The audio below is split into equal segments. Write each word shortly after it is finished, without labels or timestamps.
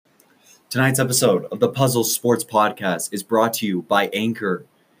Tonight's episode of the Puzzle Sports Podcast is brought to you by Anchor.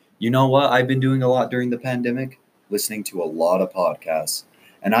 You know what? I've been doing a lot during the pandemic, listening to a lot of podcasts,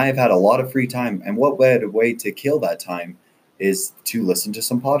 and I have had a lot of free time. And what better way to kill that time is to listen to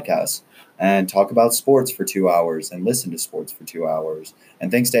some podcasts and talk about sports for 2 hours and listen to sports for 2 hours.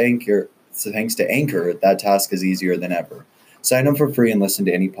 And thanks to Anchor, that task is easier than ever. Sign up for free and listen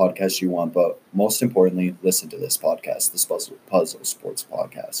to any podcast you want, but most importantly, listen to this podcast, the Puzzle Sports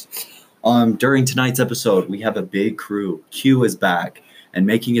Podcast. During tonight's episode, we have a big crew. Q is back, and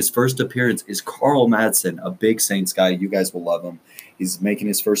making his first appearance is Carl Madsen, a big Saints guy. You guys will love him. He's making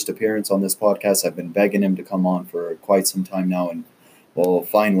his first appearance on this podcast. I've been begging him to come on for quite some time now, and well,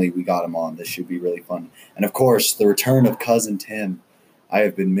 finally we got him on. This should be really fun. And of course, the return of Cousin Tim. I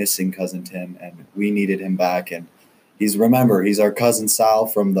have been missing Cousin Tim, and we needed him back. And he's our cousin Sal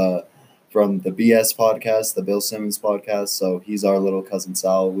from the BS podcast, the Bill Simmons podcast. So he's our little cousin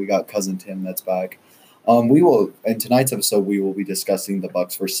Sal. We got Cousin Tim that's back. In tonight's episode, we will be discussing the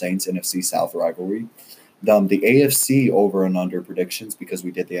Bucs versus Saints NFC South rivalry, the AFC over and under predictions because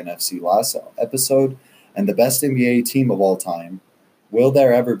we did the NFC last episode, and the best NBA team of all time. Will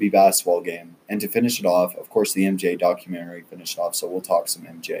there ever be basketball game? And to finish it off, of course, the MJ documentary finished off, so we'll talk some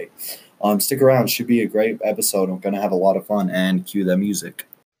MJ. Stick around. Should be a great episode. I'm going to have a lot of fun, and cue the music.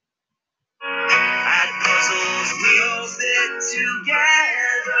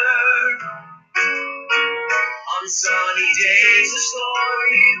 On sunny days of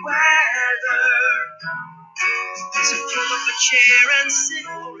stormy weather, there's a pull up a chair and sit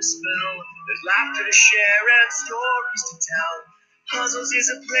for a spell. There's laughter to share and stories to tell. Puzzles is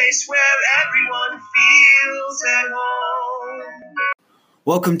a place where everyone feels at home.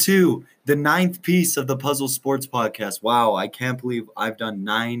 Welcome to the 9th piece of the Puzzle Sports Podcast. Wow, I can't believe I've done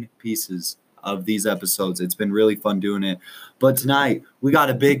 9 pieces of these episodes. It's been really fun doing it. But tonight, we got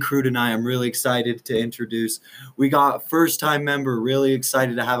a big crew tonight. I'm really excited to introduce. We got first-time member, really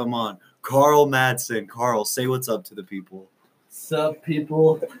excited to have him on, Carl Madsen. Carl, say what's up to the people. What's up,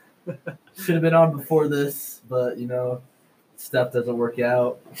 people? Should have been on before this, but, stuff doesn't work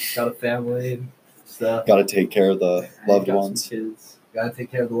out. Got a family and stuff. Got to take care of the loved ones. Kids. Got to take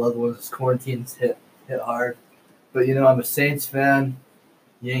care of the loved ones. This quarantine's hit hard. But, I'm a Saints fan,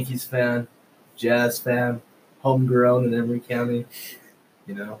 Yankees fan, Jazz fan, homegrown in Emory County,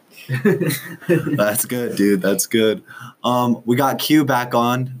 That's good, dude. That's good. We got Q back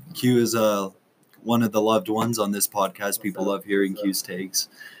on. Q is one of the loved ones on this podcast. People love hearing Q's takes.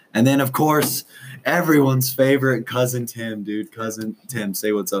 And then, of course, everyone's favorite Cousin Tim, dude. Cousin Tim,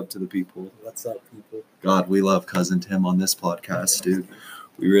 say what's up to the people. What's up, people? God, we love Cousin Tim on this podcast, dude.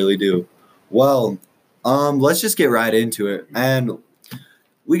 We really do. Well, let's just get right into it. And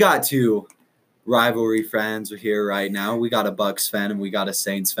we got two rivalry fans here right now. We got a Bucs fan and we got a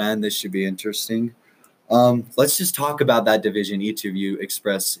Saints fan. This should be interesting. Let's just talk about that division. Each of you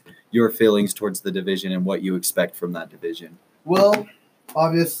express your feelings towards the division and what you expect from that division. Well,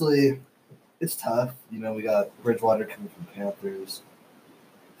 obviously, it's tough. We got Bridgewater coming from Panthers.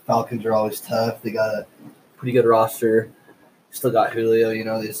 Falcons are always tough. They got a pretty good roster. Still got Julio.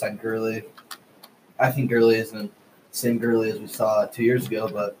 They just signed Gurley. I think Gurley isn't the same Gurley as we saw 2 years ago,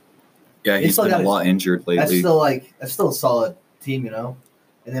 but yeah, he's been a lot injured lately. That's still a solid team, And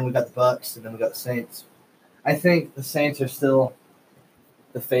then we got the Bucs, and then we got the Saints. I think the Saints are still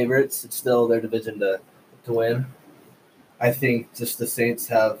the favorites. It's still their division to win. I think just the Saints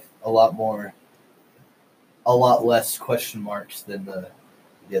have a lot less question marks than the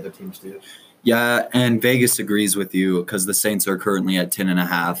other teams do. Yeah, and Vegas agrees with you because the Saints are currently at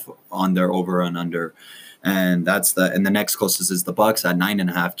 10.5 on their over and under. And the next closest is the Bucs at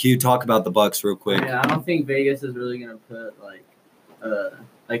 9.5. Can you talk about the Bucs real quick? Yeah, I don't think Vegas is really gonna put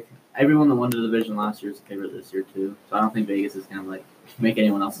like everyone that won the division last year is a favorite this year too. So I don't think Vegas is gonna make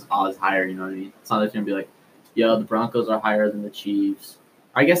anyone else's odds higher. You know what I mean? It's not just gonna be like, yo, the Broncos are higher than the Chiefs.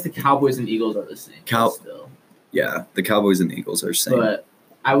 I guess the Cowboys and Eagles are the same. Still. Yeah, the Cowboys and the Eagles are the same. But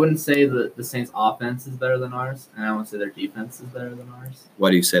I wouldn't say that the Saints' offense is better than ours, and I wouldn't say their defense is better than ours. Why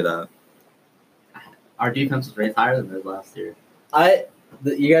do you say that? Our defense was rated higher than theirs last year.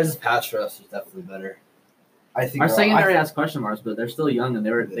 You guys' pass rush is definitely better. I think our secondary has question marks, but they're still young, and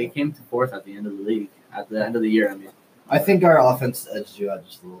they came to fourth at the end of the league. At the end of the year, I mean. I think our offense edged you out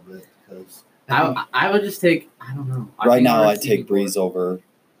just a little bit because I would just take. I don't know. Right now, I take Breeze over,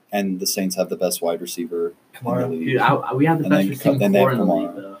 and the Saints have the best wide receiver in the league. Dude, we have the best receiving core in the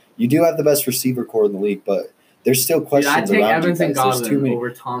league, though. You do have the best receiver core in the league, but there's still questions around you guys. I take Evans and Godwin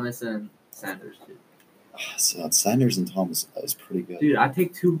over Thomas and Sanders, dude. So Sanders and Thomas is pretty good. Dude, I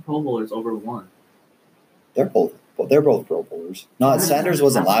take 2 Pro Bowlers over 1. They're both Well, they're both Pro Bowlers. Not Yeah. Sanders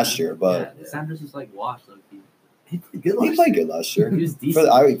wasn't last year, but Yeah, Sanders was like washed. He played good he last played year. good last year. He was For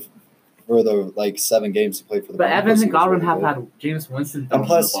decent. the like 7 games he played for the But Broncos, Evans he and was Godwin really have good. had James Winston. And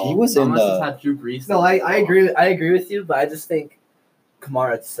plus, he was in unless the- it's had Drew Brees. No, I agree. I agree with you, but I just think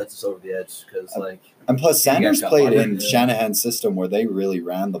Kamara sets us over the edge because And plus, Yeah, you Sanders guys got played Barber, in yeah. Shanahan's system where they really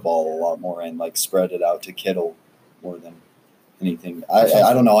ran the ball a lot more and like spread it out to Kittle more than anything. I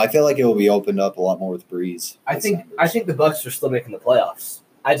don't know. I feel like it will be opened up a lot more with Breeze. I with think Sanders. the Bucs are still making the playoffs.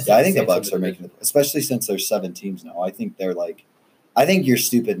 I think the Saints Bucs are in making it, especially since there's 7 teams now. I think they're like, I think you're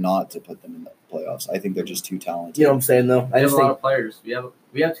stupid not to put them in the playoffs. I think they're just too talented. You know what I'm saying though? We I have just a lot think of players.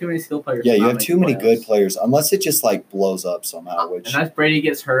 We have too many skill players. Yeah, to you not have make too the many good playoffs. players, unless it just like blows up somehow. Which And if Brady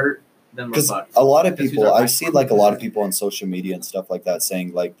gets hurt, then we're because fucked. a lot of Because who's people, our I've backup? seen like a lot of people on social media and stuff like that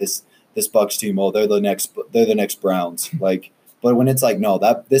saying like this Bucks team, oh they're the next Browns, like. But when it's like no,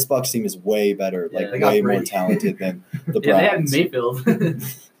 that this Bucks team is way better, Yeah, like they got way more Brady. talented than the Yeah, they had Browns. Mayfield.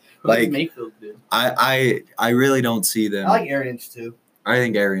 Like- Mayfield, dude. I really don't see them. I like Arians too. I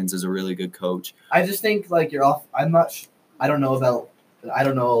think Arians is a really good coach. I just think like you're off. I don't know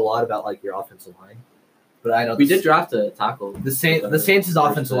a lot about like your offensive line, but I know We did draft a tackle. the Saints'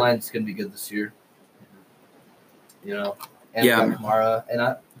 offensive line is going to be good this year. You know, and Yeah. we got Kamara,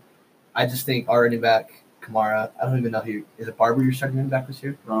 and I just think our running back Kamara. I don't even know who is it. Barber, you're starting running back this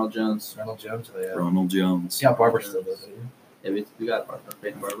year. Ronald Jones. Ronald Jones. Oh yeah. Ronald Jones. Yeah, Barber still does it. Yeah, we got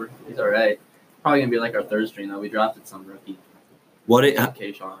Peyton Barber. He's all right. Probably gonna be like our third string though. We drafted some rookie. What?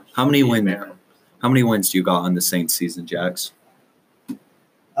 Kayshawn. How many win- Barron. How many wins do you got on the Saints season, Jax?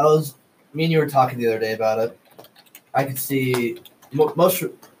 Me and you were talking the other day about it. I could see most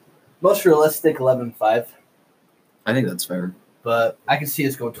realistic 11-5, I think that's fair. but I could see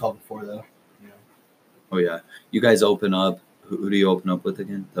us going 12-4 though. You know. Oh yeah, you guys open up. Who do you open up with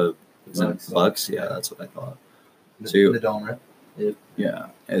again? The Bucs. Bucks. Yeah, that's what I thought. In the, So you- in the dome, right? Yeah,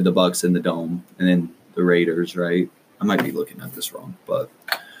 and the Bucks in the dome, and then the Raiders. Right? I might be looking at this wrong, but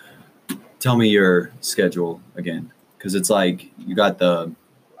tell me your schedule again, because it's like you got the.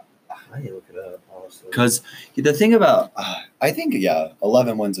 I need to look it up, honestly. Because the thing about, I think,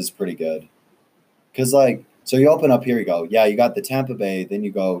 11 wins is pretty good. Because, like, so you open up, here you go. Yeah, you got the Tampa Bay, then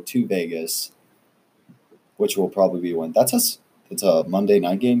you go to Vegas, which will probably be a win. It's a Monday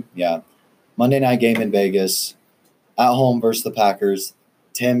night game? Yeah. Monday night game in Vegas, at home versus the Packers.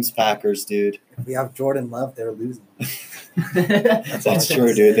 Tim's Packers, dude. If we have Jordan Love, they're losing. That's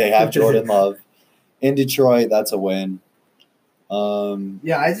true, dude. They have Jordan Love. In Detroit, that's a win.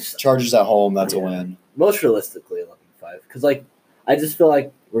 Yeah, I just Chargers at home, that's a win. most realistically 11-5 because like I just feel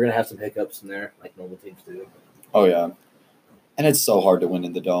like we're gonna have some hiccups in there, like normal teams do. Oh yeah, and it's so hard to win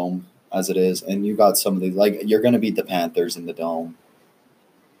in the dome as it is, and you got some of these like you're gonna beat the Panthers in the dome.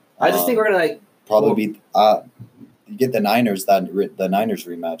 I just think we're gonna like probably beat. You get the Niners the Niners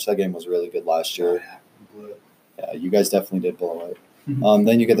rematch. That game was really good last year. Yeah, you guys definitely did blow it.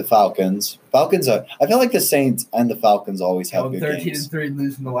 Then you get the Falcons. Falcons are. I feel like the Saints and the Falcons always have good games. 13-3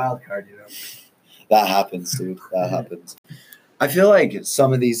 losing the wild card, you know. That happens, dude. That happens. I feel like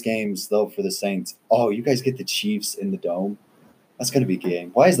some of these games, though, for the Saints, oh, you guys get the Chiefs in the dome. That's going to be a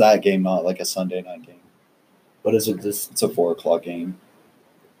game. Why is that game not like a Sunday night game? What is it? Just It's a 4:00 game.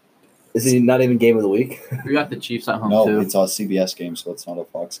 is it not even game of the week? We got the Chiefs at home No, too. it's a CBS game, so it's not a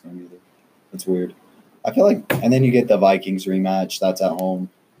Fox game either. It's weird. I feel like, and then you get the Vikings rematch. That's at home.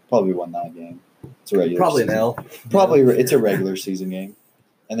 Probably won that game. It's a regular. Probably an season. L. Probably it's a regular season game,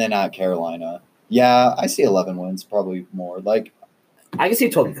 and then at Carolina. Yeah, I see 11 wins, probably more. Like, I can see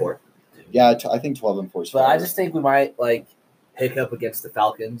 12-4, yeah, I think 12 and 4 is but I fair. just think we might like hiccup against the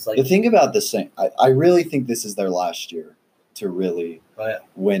Falcons. Like The thing about the Saints, I really think this is their last year to really Oh, yeah.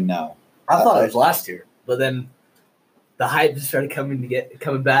 win now. I thought it was last year, but then the hype just started coming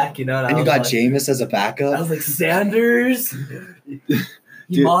back, you know. And you was got like, Jameis as a I backup. was like, Sanders, he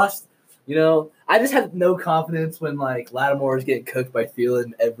Dude. lost. You know, I just have no confidence when like Lattimore is getting cooked by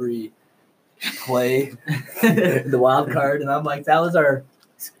Thielen every play in the wild card, and I'm like, that was our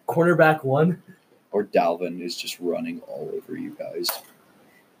cornerback one. Or Dalvin is just running all over you guys.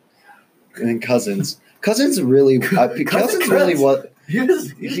 And then Cousins really, Cousins really was. He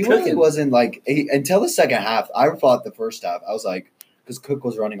was He really wasn't like until the second half. I thought the first half, I was like, because Cook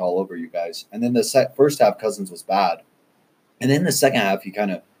was running all over you guys, and then the first half, Cousins was bad, and then the second half, he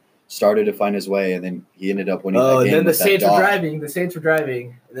kind of started to find his way, and then he ended up winning. Oh, that and game then the with that Saints were dog. driving. The Saints were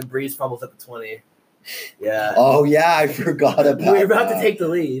driving, and then Breeze fumbles at the 20. Yeah, Oh yeah, I forgot about. we were about that. to take the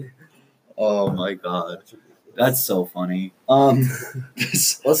lead. Oh my god, that's so funny.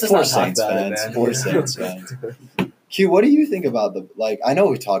 Let's just Poor not talk Saints about fans. it, man. Poor Yeah. Saints fans. Q, what do you think about the like? I know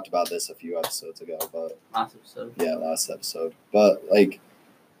we talked about this a few episodes ago, but Last episode. yeah, last episode. But like,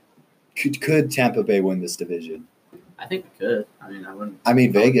 could Tampa Bay win this division? I think we could. I mean, I wouldn't. I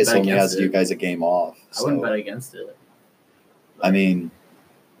mean, Vegas bet only against has it. you guys a game off. I wouldn't So, bet against it. I mean,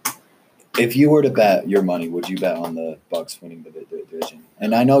 if you were to bet your money, would you bet on the Bucs winning the division?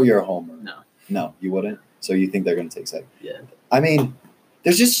 And I know you're a homer. No, you wouldn't. So you think they're going to take second? Yeah. I mean,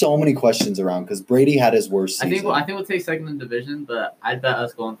 there's just so many questions around because Brady had his worst season. I think we'll take second in the division, but I'd bet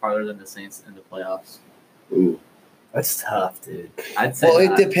us going farther than the Saints in the playoffs. Ooh. That's tough, dude. I'd say. Well,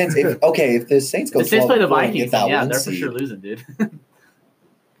 that. it depends. If the Saints go The Saints 12 play the and 4 and Vikings, get that yeah, one they're seed, for sure losing, dude.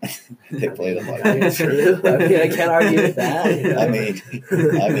 they play the Vikings. True. I mean, I can't argue with that. I mean,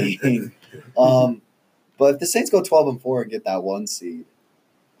 but if the Saints go 12 and 4 and get that one seed,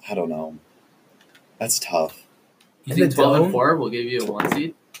 I don't know. That's tough. You In think the 12 dome? and 4 will give you a 1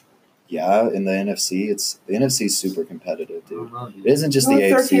 seed? Yeah, in the NFC, the NFC is super competitive, I dude. don't know, It dude. isn't just the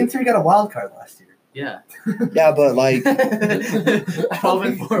 13 AFC. 3 got a wild card last year. Yeah. Yeah, but like 12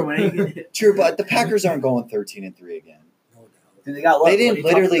 and 4 winning. true, but the Packers aren't going 13 and 3 again. Dude, they got They didn't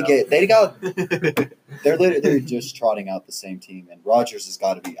literally get. They're literally just trotting out the same team, and Rodgers has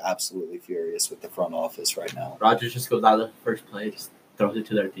got to be absolutely furious with the front office right now. Rodgers just goes out of the first play, just throws it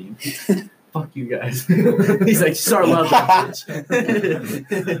to their team. Fuck you guys. He's like, start love that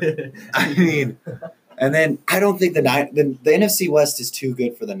bitch. I mean, and then I don't think the NFC West is too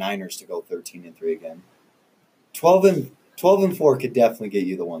good for the Niners to go 13 and 3 again. 12 and 4 could definitely get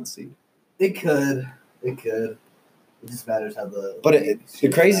you the 1 seed. It could. It just matters how the. But the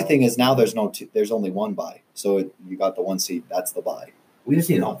crazy thing is now there's only one bye, so you got the 1 seed. That's the bye. we just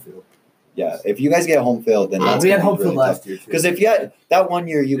need home field. Yeah, if you guys get home field, then that's We had gonna home be field really last tough. year too. Because if you had that 1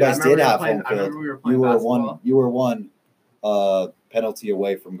 year, you Dude, I guys remember did we were have playing- home I field. remember we were playing basketball. You were one penalty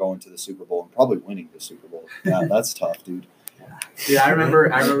away from going to the Super Bowl and probably winning the Super Bowl. Yeah, that's tough, dude. Dude, I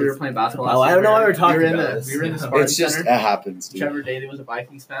remember we were playing basketball. Oh, I don't know why we're talking we were in about the, this. We were in the Spartan It's just Center. it happens, dude. Trevor Daly was a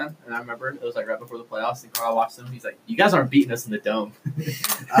Vikings fan, and I remember it was like right before the playoffs, and Carl watched them. He's like, "You guys aren't beating us in the dome."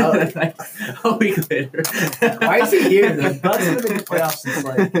 Oh. Like, a week later. Why is he here? The Bucs have been in the playoffs since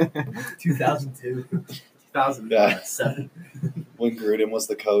like 2002. 2007. When Gruden was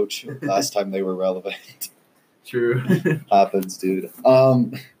the coach last time they were relevant. True. Happens, dude. I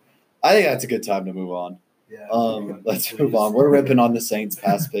think that's a good time to move on. Yeah. Let's move on. We're ripping on the Saints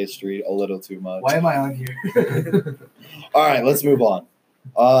past Peice Street a little too much. Why am I on here? All right, let's move on.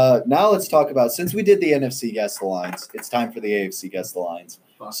 Now let's talk about, since we did the NFC guess the lines, it's time for the AFC guess the lines.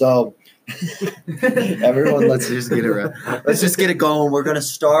 Fuck. So everyone, let's just get it going. We're gonna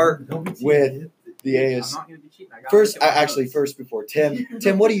start with the I'm AFC. not gonna be cheating. I got First, to look at my actually, notes. first before Tim,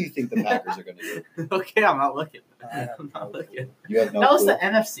 what do you think the Packers are gonna do? Okay, I'm not looking. I'm not looking. You have no That was clue. the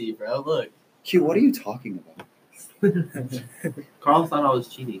NFC, bro. Look. Q, what are you talking about? Carl thought I was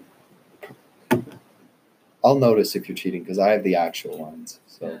cheating. I'll notice if you're cheating because I have the actual lines.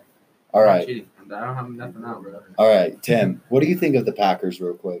 So, Yeah. all I'm not right, cheating. I don't have nothing out, bro. all right, Tim, what do you think of the Packers,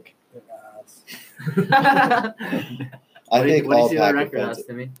 real quick? I What do think you all see their Packer record fans. as,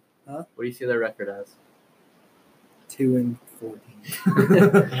 Timmy? Huh? What do you see their record as?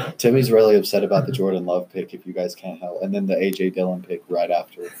 2-14. Timmy's really upset about the Jordan Love pick. If you guys can't help, and then the AJ Dillon pick right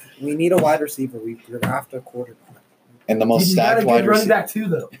after, We need a wide receiver. We draft a quarterback. and the most You got a stacked good wide running receiver. back too,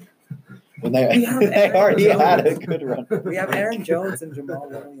 though. When they We have they Aaron already had a Jones. good run. We have Aaron Jones and Jamal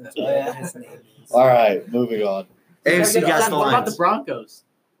Williams. Oh, yeah. whatever his name is. All right, moving on. What about the Broncos?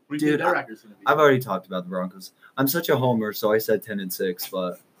 What do you Dude, think their record's gonna be? I've already talked about the Broncos. I'm such a homer, so I said 10-6,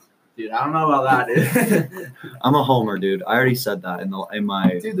 but Dude, I don't know about that, dude. I'm a homer, dude. I already said that in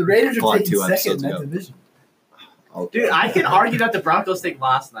my. Dude, the Raiders are Like taking 2 second episodes in that ago. division. Dude, I can argue that the Broncos take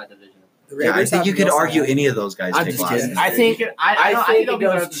last in that division. The Yeah, I Raiders think have you could Wilson. argue any of those guys I'm take just last. kidding. I think I think they'll it be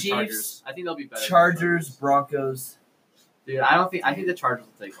better goes than the Chiefs, Chargers. I think they'll be better. Chargers, Broncos. Dude, I think the Chargers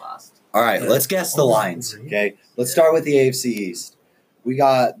will take last. All right, let's guess the lines. Okay, let's start with the AFC East. We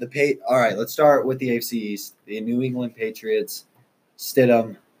got the All right, let's start with the AFC East. The New England Patriots,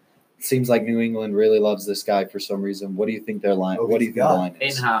 Stidham. Seems like New England really loves this guy for some reason. What do you think their line? Oh, What do you he's think the got line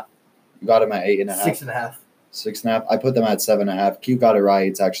is? 8.5. You got him at 8.5. 6.5. 6.5. I put them at 7.5. Q got it right.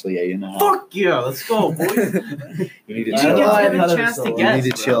 It's actually 8.5. Fuck yeah, let's go, boys. You need to You chill give out. Timmy a chance to You guess,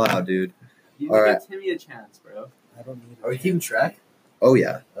 need to bro. chill out, dude. You All need to right. give Timmy a chance, bro. I don't need Are we keeping track? Oh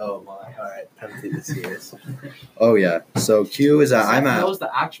yeah. Oh my! All right, time to take this serious. Oh yeah. So Q is at. I'm Seth at. knows the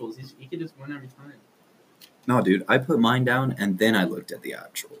actuals. He can just win every time. No, dude. I put mine down and then I looked at the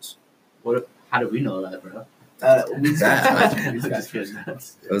actuals. How did we know that, bro? We That- I'm just kidding.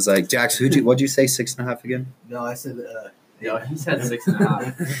 It was like Jax. What'd you say? 6.5 again? No, I said. Yo, he said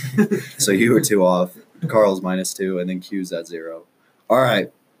 6.5. So you were 2 off. Carl's -2, and then Q's at 0. All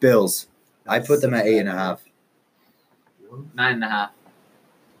right, Bills. I put them at 8.5. 9.5.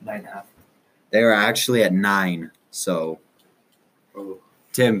 9.5. They are actually at 9. So, Oh.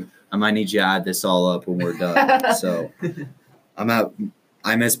 Tim, I might need you to add this all up when we're done. So,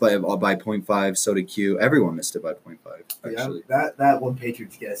 I missed by 0.5. So did Q. Everyone missed it by 0.5. Actually, That one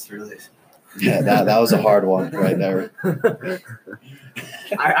Patriots guess really. yeah, that was a hard one right there.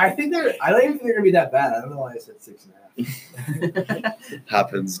 I think they're. I don't even think they're gonna be that bad. I don't know why I said 6.5.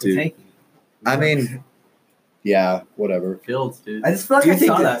 Happens, We're dude. tanking. I mean, yeah, whatever. Fields, dude. I just feel like Do you I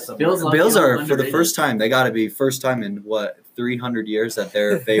think saw that that somewhere. Bills love- Bills are for the underrated. first time. They got to be first time in 300 years that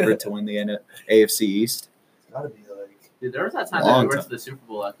they're favored to win the AFC East. It's gotta be like. Dude, there was that time Long that we went time. to the Super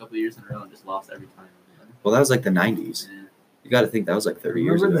Bowl a couple of years in a row and just lost every time. Well, that was like the 90s. Yeah. You got to think that was like 30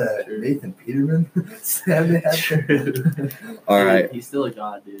 years Remember ago. the Nathan Peterman stab they had there? All right, He's still a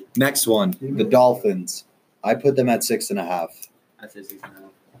god, dude. next one, the Dolphins. I put them at 6.5. I'd say 6.5.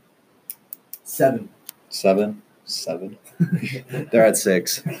 7. 7. They're at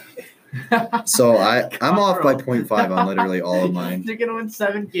 6. So I'm off by 0.5 on literally all of mine. They're gonna win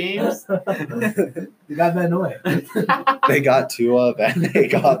 7 games. You got Van Noy. They got Tua and they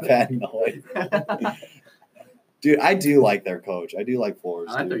got Van Noy. Dude, I do like their coach. I do like Flores.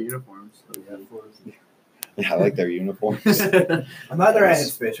 I like their Dude. uniforms. Yeah, I like their uniforms. I'm not the right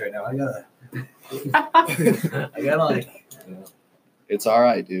headspace right now. I gotta like. It's all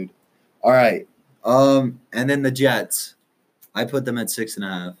right, dude. All right. And then the Jets. I put them at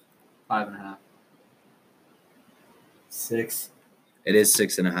 6.5. 5.5. 6. It is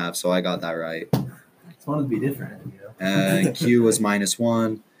 6.5, so I got that right. Just wanted to be different, you know. And Q was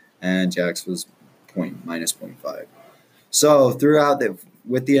 -1, and Jax was -0.5. So throughout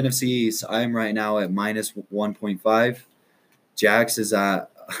with the NFC East, I'm right now at -1.5. Jax is at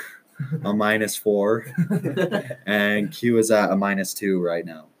a -4, and Q is at a -2 right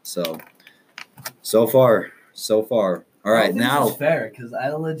now. So far. All right, now it's fair because I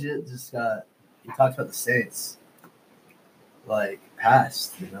legit just got. You talked about the Saints, like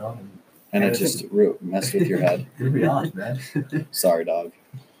passed, you know. and it just messed with your head. To be honest, man. Sorry, dog.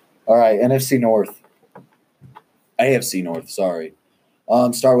 All right, AFC North. Sorry.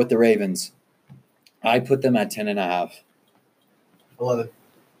 Start with the Ravens. I put them at 10.5. 11.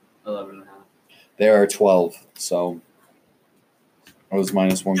 11.5. They are 12, so I was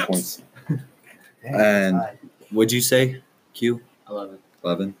 -1 point. Dang, And- that's high. Would you say Q? 11.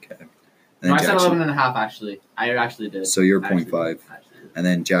 11. Okay. And No, I then said Jackson- 11.5 actually. I actually did. So you're Actually 0.5. did. Actually did. And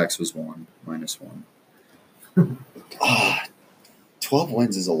then Jax was -1. 12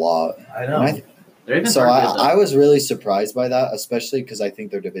 wins is a lot. I know. And They're even So starting good, I was really surprised by that, especially because I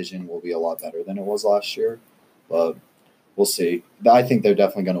think their division will be a lot better than it was last year. But we'll see. I think they're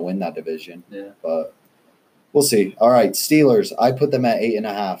definitely going to win that division. though. Yeah. But we'll see. All right, Steelers. I put them at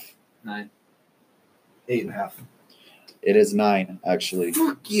 8.5. 9. 8.5. It is 9, actually.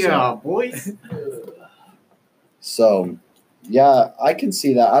 Fuck yeah, boys. So, yeah, I can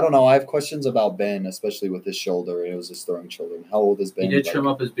see that. I don't know. I have questions about Ben, especially with his shoulder. It was his throwing shoulder. How old is Ben? He did Like- trim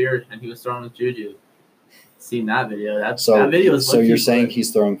up his beard and he was throwing with Juju. Seen that video? That So, video was. so low-key you're saying good. he's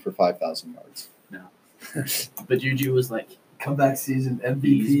throwing for 5,000 yards? But Juju was like, Comeback season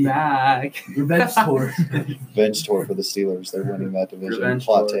he's MVP. back. Revenge tour. Bench tour for the Steelers. They're winning that division. Revenge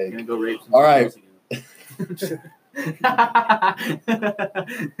Hot tour. take. Gonna go rape some All right. girls again.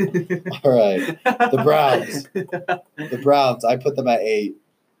 All right. The Browns. The Browns. I put them at 8.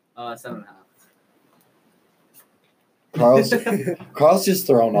 7.5. Carl's just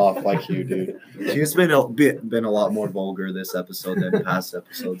thrown off like you, dude. He's been a lot more vulgar this episode than past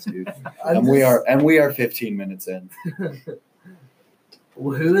episodes, dude. And we are 15 minutes in.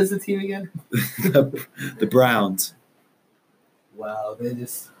 Well, who is the team again? The Browns. Wow, they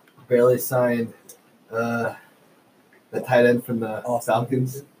just barely signed the tight end from the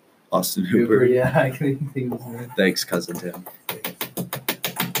Falcons. Austin Hooper. Hooper. Yeah, I can't even think of his name. Thanks, cousin Tim.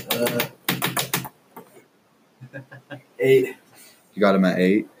 8. You got him at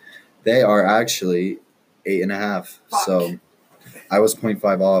 8. They are actually 8.5. So I was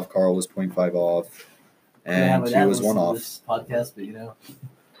 0.5 off. Carl was 0.5 off. And Q was 1 off. This podcast, but you know,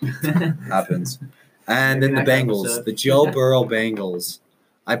 Happens. And Maybe then the next Bengals, episode. the Joe Burrow Bengals.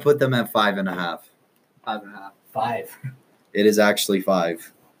 I put them at 5.5. 5.5. 5. It is actually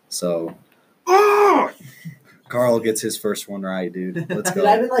 5. So Carl gets his first one right, dude. Let's Dude,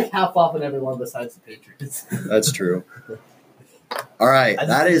 I've go. been like half off on everyone besides the Patriots. That's true. All right,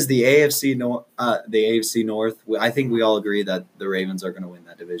 that is the AFC North. The AFC North. I think we all agree that the Ravens are going to win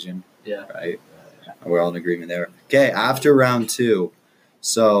that division. Yeah. Right. We're all in agreement there. Okay, after round 2,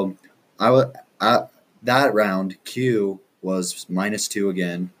 so that round, Q was -2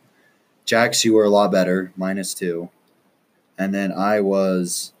 again. Jax, you were a lot better, -2. And then I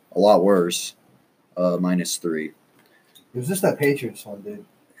was a lot worse, -3. It was just that Patriots one, dude.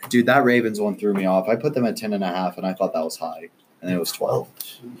 Dude, that Ravens one threw me off. I put them at 10.5, and I thought that was high. And it was 12.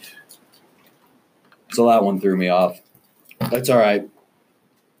 Sheesh. So that one threw me off. That's all right.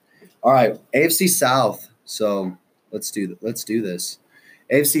 All right, AFC South. So let's do this.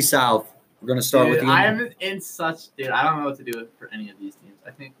 AFC South. We're gonna start with Dude, the. I'm in such dude. I don't know what to do for any of these teams.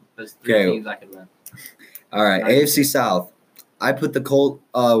 I think there's 3 Okay. teams I could win. All right, AFC South. I put the Colt.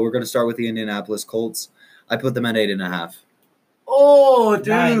 We're gonna start with the Indianapolis Colts. I put them at 8.5. Oh,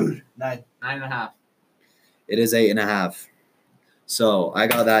 dude. 9. 9.5. It is 8.5. So I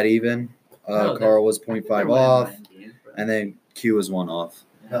got that even. Oh, Carl was They're 0.5 winning off, 9 games, bro. and then Q was 1 off.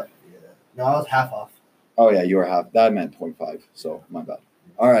 No, I was half off. Oh yeah, you were half. That meant 0.5. So my bad.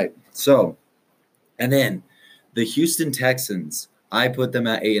 All right. So, and then the Houston Texans. I put them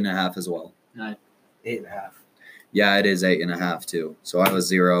at 8.5 as well. 8.5. Yeah, it is 8.5 too. So I was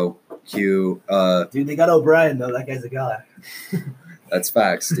 0. Q. Dude, they got O'Brien though. That guy's a guy. That's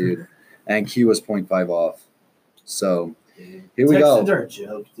facts, dude. And Q was 0.5 off. So here we Texans go. are a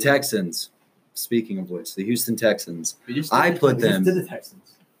joke. Dude. Texans. Speaking of which, the Houston Texans. We just I did put the- them- To the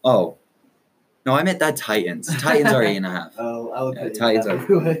Texans. Oh, no, I meant that Titans. Titans are 8.5. Oh, I would Yeah, put Titans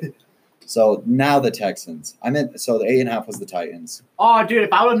are. So now the Texans. I meant so the 8.5 was the Titans. Oh, dude,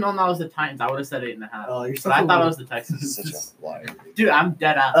 if I would have known that was the Titans, I would have said 8.5. Oh, you're But such I a thought it weird- was the Texans. Such a liar. Dude, I'm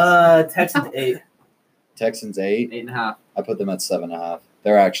dead ass. Texans 8. Texans 8. 8.5. I put them at 7.5.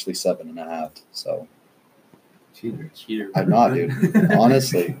 They're actually 7.5. So Cheater. I'm not, dude.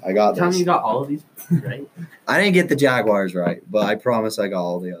 Honestly, I got Tell me this. you got all of these right. I didn't get the Jaguars right, but I promise I got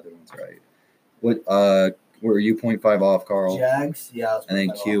all the other ones right. What? Were you 0.5 off, Carl? Jags, yeah. I was And then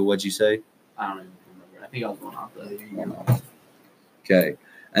 0.5 Q. What'd you say? I don't even remember. I think I was going off off. though. Yeah, you 1 go. off. Okay.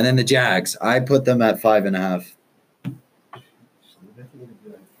 And then the Jags. I put them at 5.5.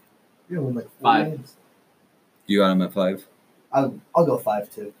 You're gonna win like 4 5. games. You got them at 5. I'll go 5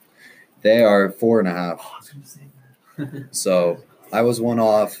 too. They are 4.5. I was gonna say that. So I was 1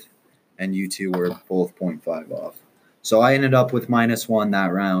 off, and you two were both 0.5 off. So I ended up with -1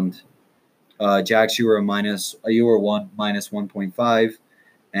 that round. Jax, you were minus 1.5,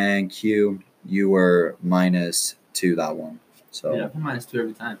 and Q, you were -2 that one. So Yeah, I'm -2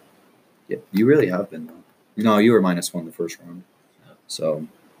 every time. yeah, you really have been though. No, you were -1 the first round. So,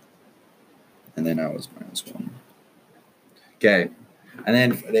 and then I was -1. Okay, and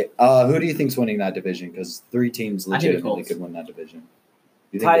then who do you think's winning that division? Because 3 teams I think the legitimately Colts. could win that division.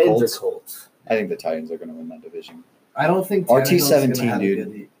 You think the Titans Colts? or Colts? I think the Titans are going to win that division. I don't think RT Tannehill's gonna 17, have a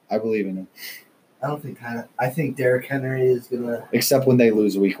dude. good- I believe in it. I don't think I think Derrick Henry is gonna Except when they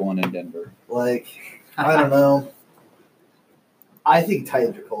lose week 1 in Denver. like. I don't know. I think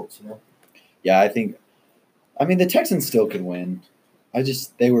Titans or Colts. You know. Yeah, I mean, the Texans still could win.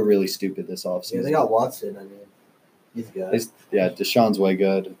 They were really stupid this offseason. Yeah, they got Watson. I mean, he's a guy. Yeah, Deshaun's way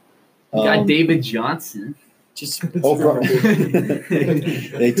good. You got David Johnson. Just they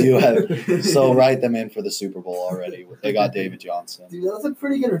do have. So write them in for the Super Bowl already. They got David Johnson. Dude, that's a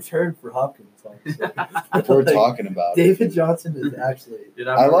pretty good return for Hopkins. Honestly. If we're Like, talking about it. David Johnson is actually. Dude,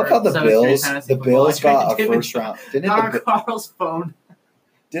 I love how the 7th grade Bills fantasy football, Bills I tried got a David first round. Got on Carl's phone.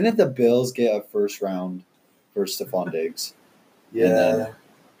 Didn't the Bills get a first round for Stephon Diggs? Yeah,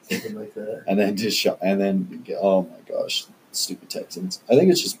 something like that. And then oh my gosh, stupid Texans. I think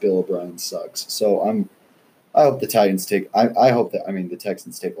it's just Bill O'Brien sucks. So I hope the Titans take. I hope that the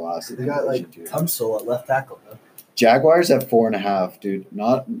Texans take last. They got like Tunsil at left tackle though. Jaguars at 4.5, dude.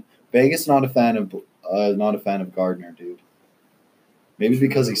 Vegas. Not a fan of Gardner, dude. Maybe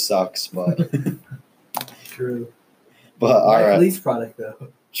because he sucks, but True. all right. Lease product though.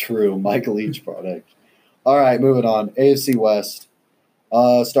 True, Michael Leach product. All right, moving on. AFC West.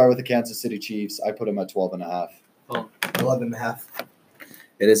 Start with the Kansas City Chiefs. I put them at 12.5. 11.5.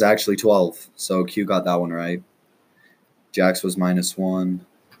 It is actually 12. So Q got that one right. Jax was -1,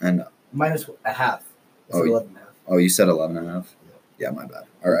 and Minus a half. It's Oh, 11.5. oh, you said 11.5. Yeah, my bad.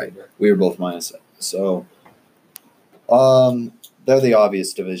 All right, we were both minus it. So, they're the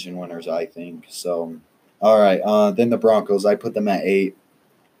obvious division winners, I think. So, all right. Then the Broncos. I put them at 8.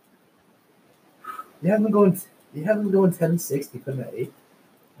 You have them going 10-6. You put them at 8.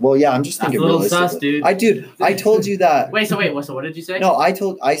 Well, yeah, I'm just That's thinking a little realistically. sus, dude. I told you that. Wait, so what did you say? No,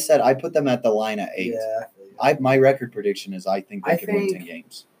 I said I put them at the line at 8. Yeah. My record prediction is I think they I could win think- 10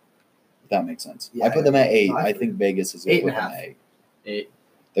 games. If that makes sense. Yeah, I put them at 8. no, I I agree. think Vegas is going to put them 8.5. at 8. 8.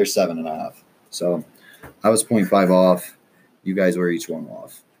 They're 7.5. So I was 0.5 off. You guys were each 1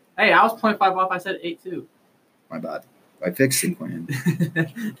 off. Hey, I was 0.5 off. I said 8 too. My bad. I fixed it, Quinn.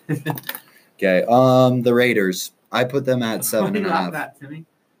 Okay. The Raiders. I put them at 7.5. That, Timmy.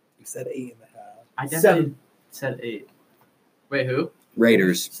 You said 8.5. I definitely said 8. Wait, who?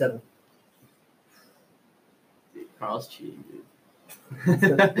 Raiders. 7. Dude, Carl's cheating, dude.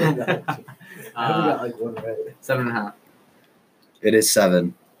 I only got like one right. 7.5. It is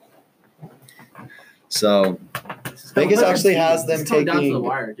 7. So Vegas actually has them He's coming down to the taking,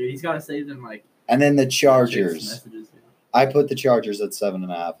 wire, dude. He's got to save them like. and then the 6 Chargers. messages, dude. I put the Chargers at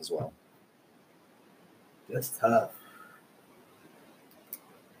 7.5 as well. That's tough.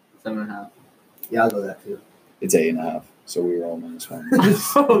 7.5. Yeah, I'll go that too. It's 8.5. So we were all -1.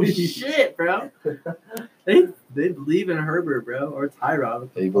 Oh shit, bro! They believe in Herbert, bro, or Tyrod.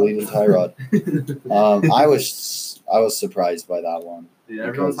 They believe in Tyrod. I was surprised by that one. Dude,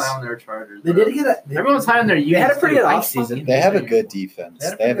 everyone's Because high on their Chargers. They bro. did get a. Everyone's high on their. They had a pretty good I offseason. fucking They have a hate good defense. They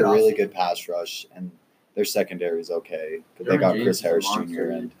had a They have a pretty good really offseason. good pass rush, and their secondary is okay. But they Derwin got James Chris is a Harris monster, Jr.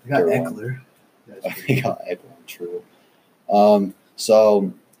 dude. and They got Derwin. Eckler. They got Eckler, true.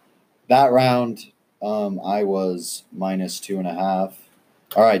 So that round, I was -2.5.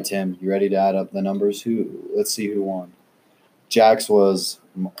 All right, Tim, you ready to add up the numbers? Let's see who won. Jax was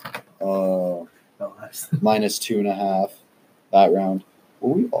 -2.5 that round.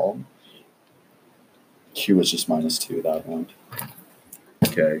 Were we all? Q was just -2 that round.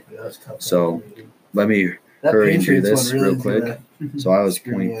 Okay, So, let me that hurry and do Patriots this one really real quick. So I was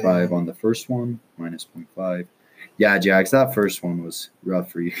Screw me 0.5 on the first one, -0.5. Yeah, Jax, that first one was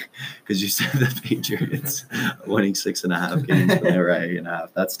rough for you because you said the Patriots winning 6.5 games, but they were at 8.5.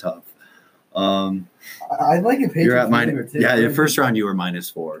 That's tough. I like a Patriots. You're at favorite, too. yeah. The first round you were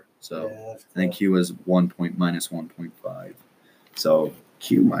 -4, so Yeah, that's I think tough. Q was -1.5. So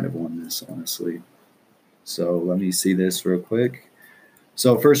Q might have won this, honestly. So let me see this real quick.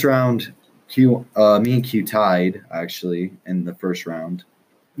 So first round, me and Q tied actually in the first round.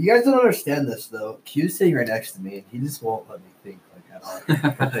 You guys don't understand this though. Q's sitting right next to me, and he just won't let me think like at all.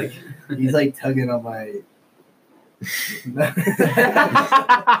 Like, he's like tugging on my.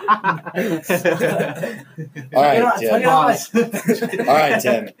 All right, tugging Tim. on my, All right,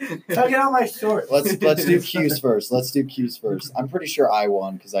 Tim. tugging on my shorts. Let's do Q's first. I'm pretty sure I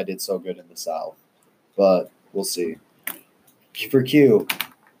won because I did so good in the South, but we'll see. For Q,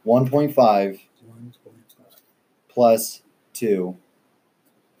 1.5 1.5. plus 2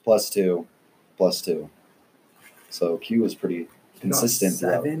 plus 2 plus 2. So Q was pretty consistent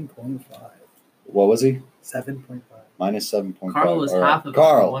throughout. 7.5. What was he? 7.5. -7.5. Carl was All right. half of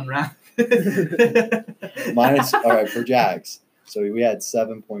Carl. one round. All right, for Jax. So we had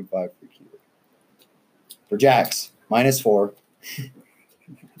 7.5 for Q. For Jax, -4,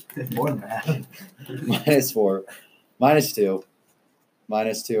 More than that. -4, -2,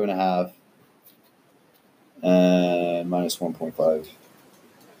 -2.5, and -1.5.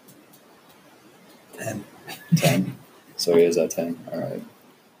 10. 10. So he is at 10. All right.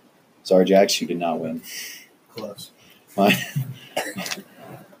 Sorry, Jax, you did not win. Close.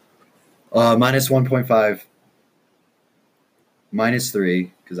 -1.5,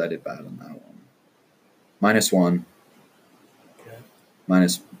 -3 because I did bad on that one. -1, Okay.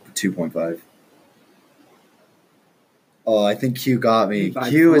 -2.5. Oh, I think Q got me. By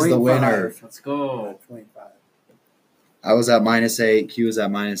Q is the 0.5. winner. Let's go. 5.5. I was at -8. Q was at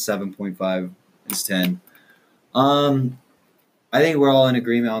 -7.5. It's 10. I think we're all in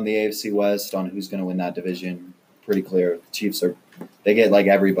agreement on the AFC West on who's going to win that division. Pretty clear. Chiefs they get like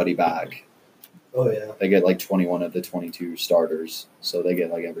everybody back. Oh yeah. They get like 21 of the 22 starters, so they get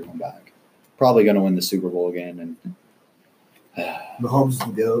like everyone back. Probably going to win the Super Bowl again, and Mahomes is the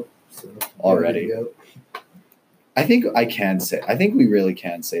GOAT. So Already. the GOAT. I think we really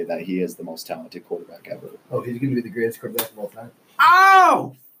can say that he is the most talented quarterback ever. Oh, he's going to be the greatest quarterback of all time.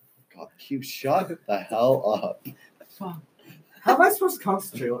 Oh! God, Q, shut the hell up. How am I supposed to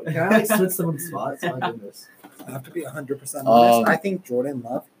concentrate? Can I like switch someone's spots? My goodness. I have to be 100% honest. I think Jordan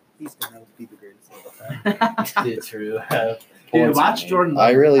Love, he's going to be the greatest of all time. Yeah, true. Dude, watch Jordan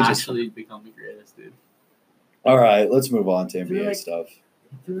I really actually become the greatest, dude. All right, let's move on to I feel NBA like- stuff. He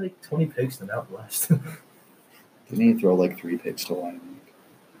threw like 20 picks in the Mountain West. Didn't he throw like 3 picks to Wyoming?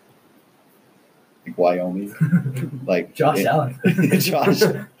 Like Wyoming? Like Josh Allen.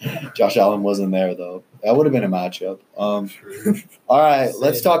 Josh Allen wasn't there though. That would have been a matchup. All right,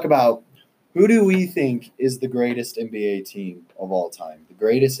 let's talk about who do we think is the greatest NBA team of all time? The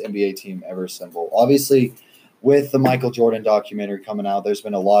greatest NBA team ever assembled. Obviously, with the Michael Jordan documentary coming out, there's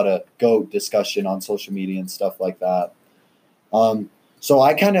been a lot of GOAT discussion on social media and stuff like that. So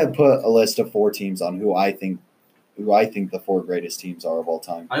I kind of put a list of 4 teams on who I think who I think the 4 greatest teams are of all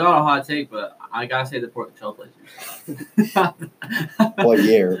time. I got a hot take, but I gotta say the Portland Trailblazers. What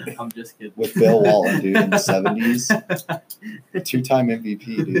year? I'm just kidding. With Bill Walton, dude, in the 70s. 2-time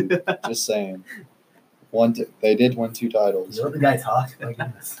MVP, dude. Just saying. They did win 2 titles. You let the guy talk? My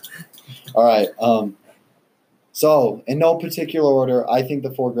goodness. All right. So, in no particular order, I think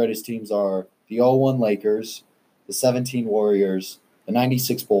the 4 greatest teams are the 01 Lakers, the 17 Warriors, the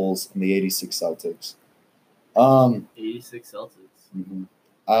 96 Bulls, and the 86 Celtics. 86 Celtics. Mm-hmm.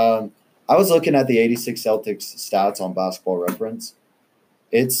 I was looking at the 86 Celtics stats on Basketball Reference.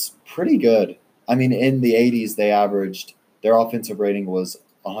 It's pretty good. I mean, in the 80s, their offensive rating was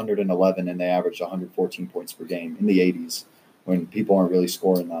 111, and they averaged 114 points per game in the 80s when people aren't really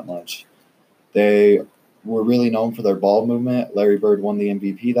scoring that much. They were really known for their ball movement. Larry Bird won the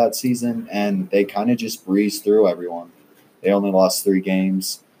MVP that season, and they kind of just breezed through everyone. They only lost 3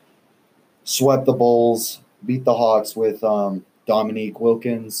 games, swept the Bulls, beat the Hawks with Dominique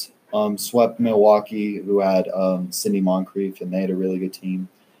Wilkins, swept Milwaukee, who had Sidney Moncrief, and they had a really good team.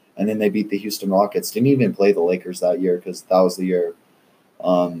 And then they beat the Houston Rockets. Didn't even play the Lakers that year because that was the year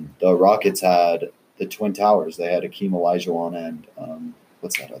the Rockets had the Twin Towers. They had Akeem Olajuwon and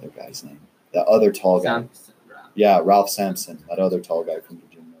what's that other guy's name? That other tall guy. Yeah, Ralph Sampson, that other tall guy from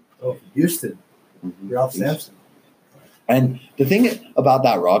Virginia. Oh, Houston. Mm-hmm. Ralph Sampson. And the thing about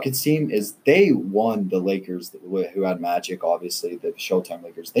that Rockets team is they won the Lakers, who had Magic, obviously, the Showtime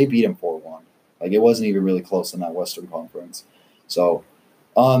Lakers. They beat them 4-1. Like, it wasn't even really close in that Western Conference. So,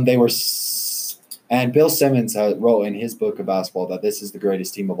 they were – and Bill Simmons wrote in his book of basketball that this is the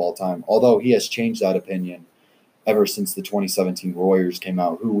greatest team of all time, although he has changed that opinion ever since the 2017 Warriors came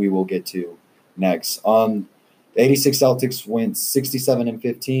out, who we will get to next. The 86 Celtics went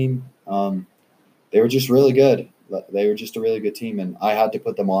 67-15. They were just really good. They were just a really good team, and I had to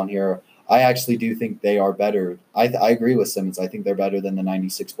put them on here. I actually do think they are better. I agree with Simmons. I think they're better than the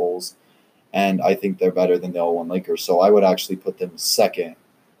 96 Bulls, and I think they're better than the 01 Lakers. So I would actually put them second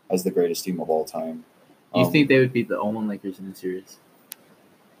as the greatest team of all time. You think they would beat the 01 Lakers in the series?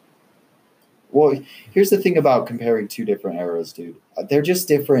 Well, here's the thing about comparing 2 different eras, dude. They're just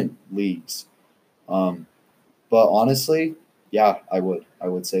different leagues. But honestly, yeah, I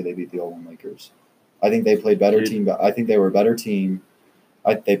would say they beat the 01 Lakers. I think they played better team. I think they were a better team.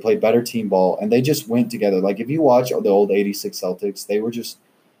 They played better team ball, and they just went together. Like, if you watch the old 86 Celtics, they were just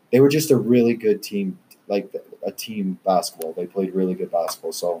a really good team, like a team basketball. They played really good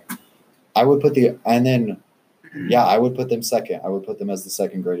basketball. So I would put I would put them second. I would put them as the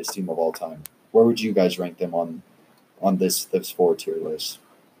second greatest team of all time. Where would you guys rank them on this 4-tier list?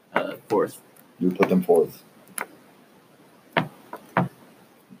 4th. You would put them 4th.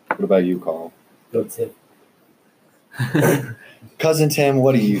 What about you, Carl? Go Tim. Cousin Tim,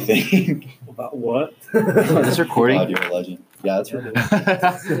 what do you think? About what? Is this recording? God, you're a legend. Yeah, it's recording.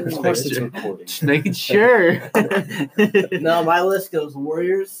 Of course it's recording. Just making sure. No, my list goes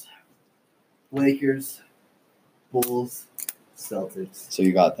Warriors, Lakers, Bulls, Celtics. So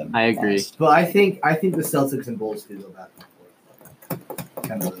you got them. I agree. Last. But I think the Celtics and Bulls could go back and forth.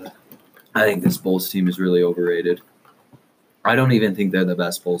 Kind of I think this Bulls team is really overrated. I don't even think they're the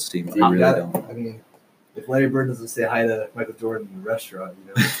best Bulls team. I really don't. I mean, if Larry Bird doesn't say hi to Michael Jordan in the restaurant,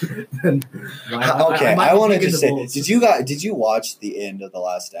 then I want to just say, did you watch the end of The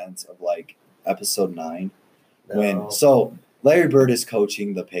Last Dance of like episode 9? No. So Larry Bird is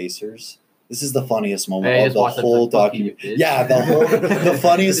coaching the Pacers. This is the funniest moment of the whole documentary. Yeah, the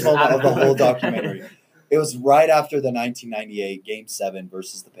funniest moment of the whole documentary. It was right after the 1998 Game 7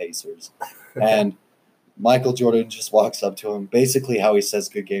 versus the Pacers, and Michael Jordan just walks up to him. Basically, how he says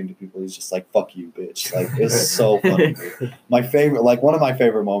 "good game" to people, he's just like "fuck you, bitch." Like, it's so funny. My favorite, like one of my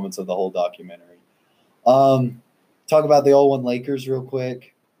favorite moments of the whole documentary. Talk about the 01 Lakers real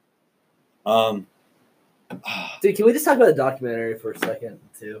quick. Dude, can we just talk about the documentary for a second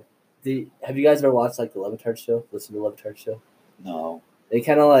too? Have you guys ever watched like the Levitard show? Listen to the Levitard show? No. They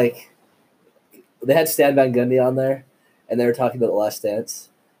kind of like they had Stan Van Gundy on there, and they were talking about The Last Dance,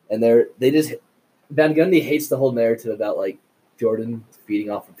 and Van Gundy hates the whole narrative about like Jordan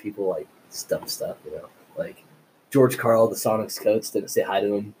feeding off of people like dumb stuff, like George Karl, the Sonics coach, didn't say hi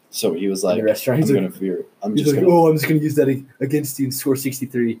to him. So he was like, in the restaurant. I'm just going to use that against you and score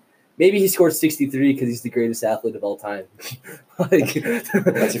 63. Maybe he scored 63 because he's the greatest athlete of all time. That's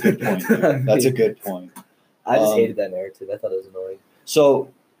a good point. That's a good point. I just hated that narrative. I thought it was annoying. So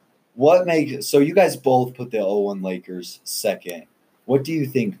you guys both put the 01 Lakers second. What do you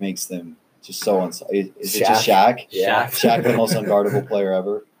think makes them just so is it just Shaq? Yeah. Shaq, the most unguardable player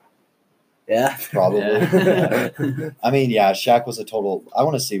ever? Yeah. Probably. Yeah. I mean, yeah, Shaq was a total – I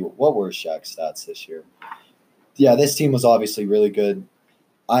want to see what were Shaq's stats this year. Yeah, this team was obviously really good.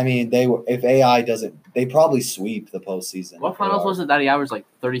 I mean, if AI doesn't, they probably sweep the postseason. What finals was it that he averaged like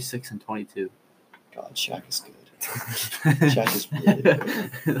 36 and 22? God, Shaq is good. Shaq is really good.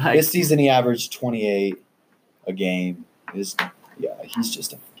 This season he averaged 28 a game. He's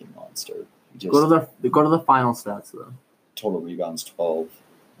just a freaking monster. Go to the final stats though. Total rebounds 12,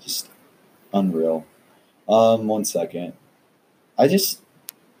 just unreal. 1 second.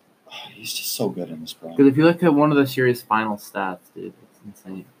 He's just so good in this prime. Because if you look at one of the series final stats, dude, it's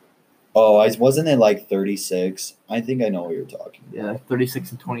insane. Oh, wasn't it like 36? I think I know what you're talking about. Yeah,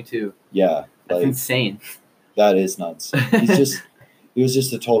 36 and 22. Yeah, that's insane. That is nuts. He was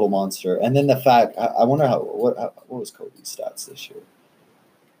just a total monster. And then the fact, I wonder what was Kobe's stats this year?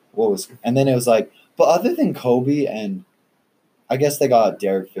 And then it was like, but other than Kobe and I guess they got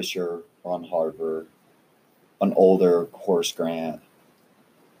Derek Fisher, Ron Harper, an older Horace Grant.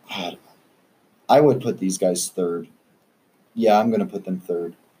 God, I would put these guys third. Yeah, I'm gonna put them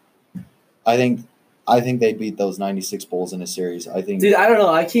third. I think they beat those 96 Bulls in a series. Dude, I don't know.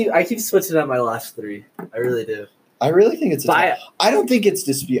 I keep switching up my last three. I really do. I really think it's I don't think it's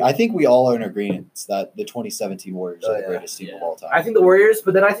dispute. I think we all are in agreement that the 2017 Warriors are the greatest team of all time. I think the Warriors,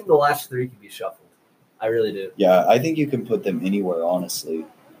 but then I think the last three can be shuffled. I really do. Yeah, I think you can put them anywhere, honestly.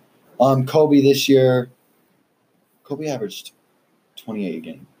 Kobe this year, Kobe averaged 28 a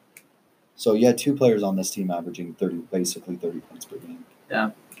game. So you had two players on this team averaging basically 30 points per game.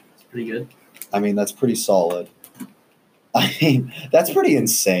 Yeah, it's pretty good. I mean, that's pretty solid. I mean, that's pretty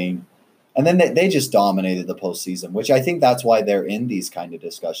insane. And then they just dominated the postseason, which I think that's why they're in these kind of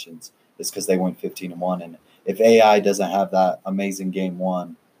discussions. Is because they went 15-1, and if AI doesn't have that amazing game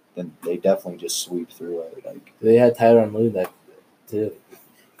one, then they definitely just sweep through it. Like they had Tyronn Lue that too.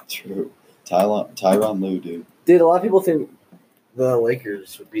 True, Tyronn Lue, dude. Dude, a lot of people think the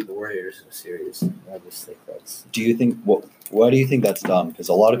Lakers would beat the Warriors in a series. I just think that's. Do you think why do you think that's dumb? Because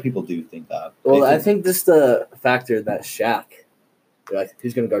a lot of people do think that. Well, I think just the factor that Shaq. Like,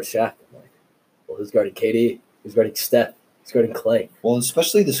 who's going to guard Shaq? I'm like, well, who's guarding KD? Who's guarding Steph? Who's guarding Clay? Well,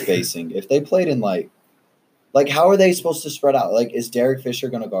 especially the spacing. If they played in like how are they supposed to spread out? Like, is Derek Fisher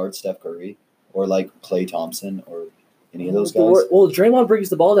going to guard Steph Curry or like Klay Thompson or any of those guys? Well, Draymond brings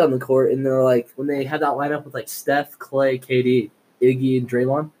the ball down the court, and they're like, when they had that lineup with like Steph, Clay, KD, Iggy, and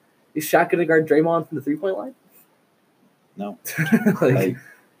Draymond, is Shaq going to guard Draymond from the 3-point line? No.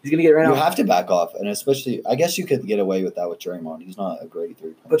 He's going to get ran out. You have to back off, and especially, I guess you could get away with that with Draymond. He's not a great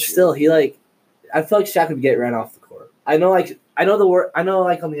 3-point But shooter. still, I feel like Shaq would get ran off the court. I know on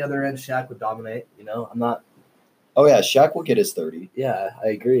the other end, Shaq would dominate. You know, I'm not. Oh yeah, Shaq will get his 30. Yeah, I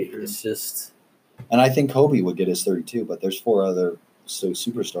agree. It's just. And I think Kobe would get his 32, but there's 4 other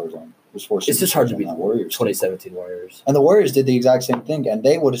superstars on. There's 4. It's just hard to beat the Warriors. 2017 Warriors. And the Warriors did the exact same thing, and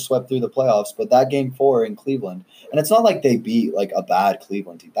they would have swept through the playoffs. But that game 4 in Cleveland, and it's not like they beat like a bad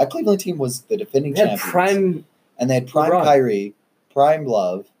Cleveland team. That Cleveland team was the defending champions. And they had prime LeBron. Kyrie, prime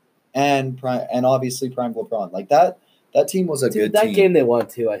Love, and obviously prime LeBron. Like that team was a good team. That game they won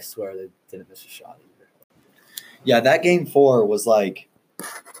too. I swear they didn't miss a shot either. Yeah, that game 4 was like,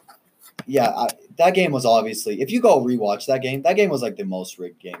 that game was obviously. If you go rewatch that game was like the most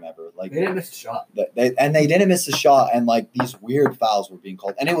rigged game ever. Like they didn't miss a shot. They didn't miss a shot, and like these weird fouls were being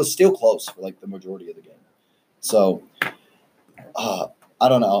called, and it was still close for like the majority of the game. So, I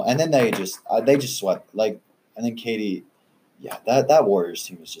don't know. And then they just swept. Like, and then Katie, that Warriors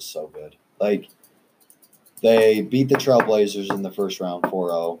team was just so good. Like, they beat the Trailblazers in the first round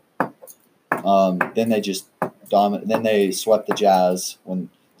 4-0. Then they just Then they swept the Jazz when.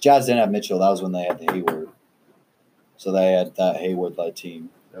 Jazz didn't have Mitchell. That was when they had the Hayward. So they had that Hayward-led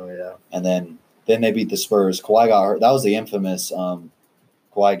team. Oh, yeah. And then they beat the Spurs. Kawhi got hurt. That was the infamous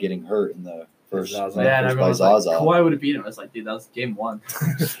Kawhi getting hurt in the first and everyone was Zaza. Like, Kawhi would have beat him. I was like, dude, that was game 1.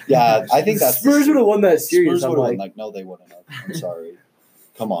 Yeah, I think that's Spurs would have won that series. Spurs would have won. Like, no, they wouldn't have. I'm sorry.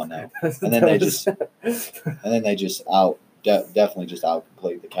 Come on now. And then they just definitely just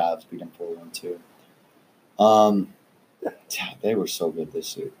outplayed the Cavs, beat them 4-1 too. They were so good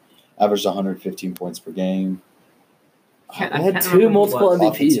this year. Averaged 115 points per game. I had 2 multiple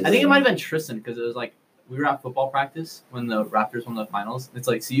MVPs. I think it might have been Tristan because it was like we were at football practice when the Raptors won the finals. It's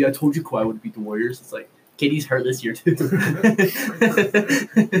like, see, I told you Kawhi would beat the Warriors. It's like KD's hurt this year too.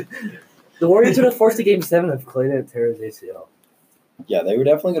 The Warriors would have forced a game 7 if Clay didn't tear his ACL. Yeah, they were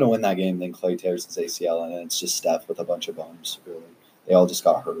definitely going to win that game. Then Clay tears his ACL, and then it's just Steph with a bunch of bums. Really, they all just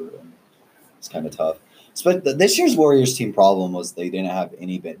got hurt, and it's kind of tough. But this year's Warriors team problem was they didn't have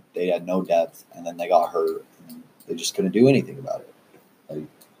any bit. They had no depth, and then they got hurt, and they just couldn't do anything about it. Well,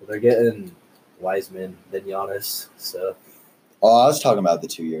 they're getting Wiseman, then Giannis. So, I was talking about the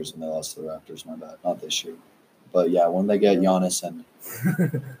 2 years when they lost to the Raptors. My bad, not this year. But yeah, when they get Giannis and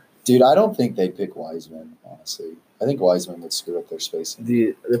dude, I don't think they'd pick Wiseman. Honestly, I think Wiseman would screw up their spacing.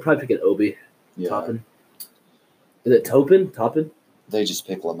 They're probably picking Obi. Yeah, Toppin. Is it Toppin? they just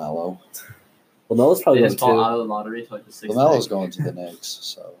pick LaMelo. Lamelo's probably They going just fall too. out of the lottery to like the 6th. LaMelo's going to the Knicks,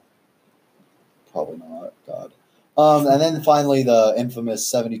 so probably not. God. And then finally the infamous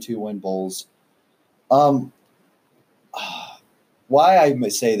 72-win Bulls. Why I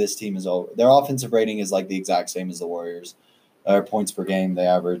say this team is over? Their offensive rating is like the exact same as the Warriors. Their points per game, they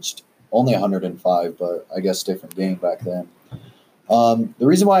averaged only 105, but I guess different game back then. The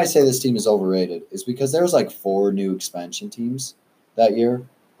reason why I say this team is overrated is because there was like 4 new expansion teams that year.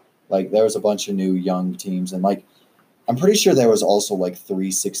 Like there was a bunch of new young teams, and like I'm pretty sure there was also like 3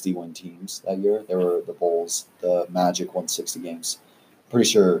 60-win teams that year. There were the Bulls, the Magic won 60 games. Pretty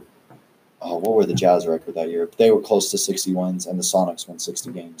sure. Oh, what were the Jazz record that year? They were close to 60 wins, and the Sonics won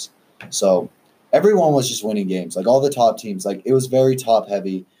 60 games. So everyone was just winning games. Like all the top teams, like it was very top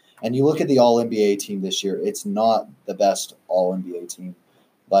heavy. And you look at the All NBA team this year; it's not the best All NBA team.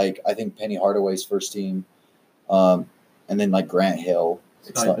 Like I think Penny Hardaway's first team, and then like Grant Hill,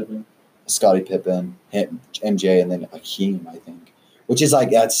 Scottie Pippen, MJ, and then Hakeem. I think, which is like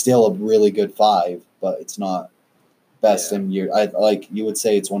that's still a really good 5, but it's not best in year. I like you would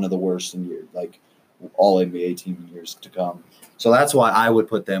say it's one of the worst in year like All NBA team in years to come. So that's why I would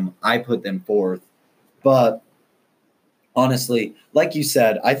put them. I put them 4th, but. Honestly, like you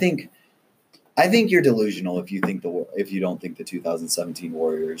said, I think you're delusional if you don't think the 2017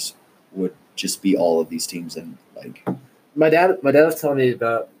 Warriors would just beat all of these teams and like. My dad was telling me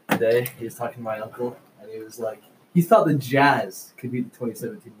about today. He was talking to my uncle, and he was like, he thought the Jazz could beat the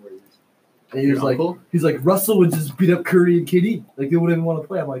 2017 Warriors. And he was he's like Russell would just beat up Curry and KD, like they wouldn't even want to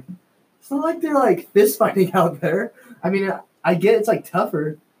play. I'm like, it's not like they're like fist fighting out there. I mean, I get it's like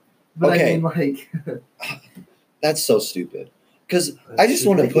tougher, but okay. I mean like. That's so stupid. Because I just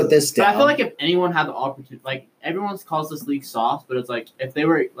want to put this down. But I feel like if anyone had the opportunity, like everyone calls this league soft, but it's like if they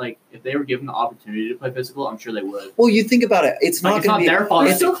were given the opportunity to play physical, I'm sure they would. Well, you think about it; it's not going to be their fault.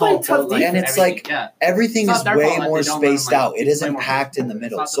 They're still playing tough defense, and it's like everything is way more spaced out. It isn't packed in the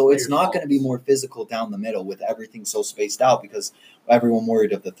middle, so it's not going to be more physical down the middle with everything so spaced out because everyone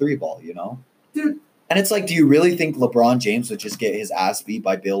worried of the 3 ball, you know, dude. And it's like, do you really think LeBron James would just get his ass beat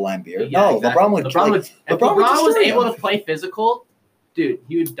by Bill Laimbeer? Yeah, no, exactly. LeBron would. If LeBron was able to play physical, dude,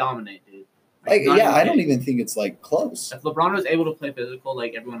 he would dominate, dude. I don't even think it's like close. If LeBron was able to play physical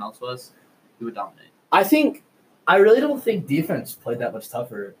like everyone else was, he would dominate. I really don't think defense played that much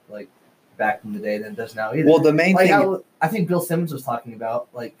tougher like back in the day than it does now either. Well, the main thing I think Bill Simmons was talking about,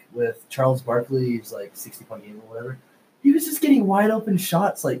 like with Charles Barkley, he's like 60-point game or whatever. He was just getting wide open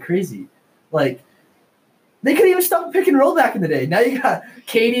shots like crazy, like. They couldn't even stop a pick and roll back in the day. Now you got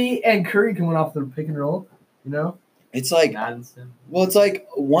KD and Curry coming off the pick and roll, you know? It's like, well, it's like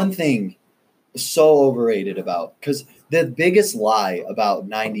one thing so overrated about, because the biggest lie about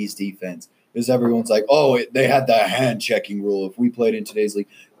 90s defense is everyone's like, oh, they had that hand checking rule if we played in today's league.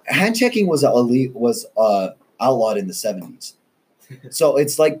 Hand checking was outlawed in the 70s. So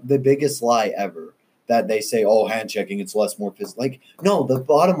it's like the biggest lie ever that they say, oh, hand checking, it's more physical. Like, no, the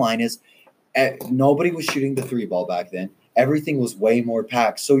bottom line is, nobody was shooting the 3 ball back then. Everything was way more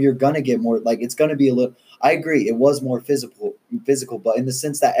packed. So you're going to get more, like, it's going to be a little, I agree, it was more physical, but in the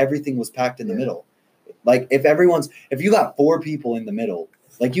sense that everything was packed in the middle. Like, if you got 4 people in the middle,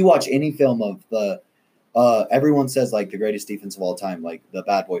 like, you watch any film of everyone says, like, the greatest defense of all time, like, the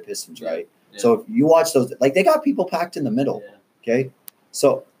Bad Boy Pistons, right? Yeah. So if you watch those, like, they got people packed in the middle, okay?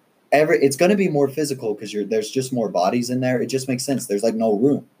 So it's going to be more physical because there's just more bodies in there. It just makes sense. There's, like, no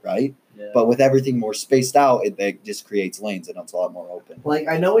room, right? Yeah. But with everything more spaced out, it just creates lanes and it's a lot more open. Like,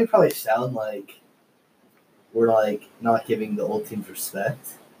 I know we probably sound like we're, like, not giving the old teams respect,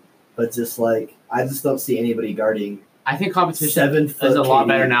 but just, like, I just don't see anybody guarding. I think competition is a lot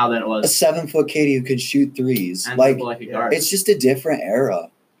better now than it was. A 7-foot KD who can shoot threes. And like a guard. It's just a different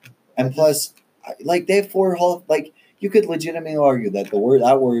era. And plus, like, they have 4 you could legitimately argue that that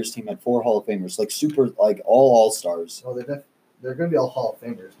Warriors team had 4 Hall of Famers, like, super, like, all-stars. Oh, they're going to be all Hall of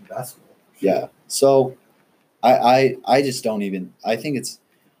Famers in basketball. Yeah. So I just don't even – I think it's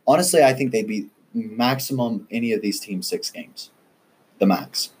 – honestly, I think they'd be maximum any of these teams 6 games. The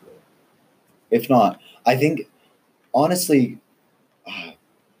max. If not, I think – honestly,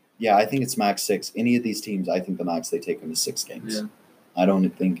 I think it's max 6. Any of these teams, I think the max they take them is 6 games. Yeah. I don't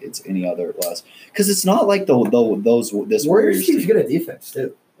think it's any other less. Because it's not like this Warriors team's good at defense,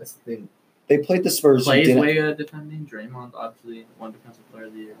 too. That's the thing. They played the Spurs. Clay's way good at defending. Draymond, obviously, one defensive player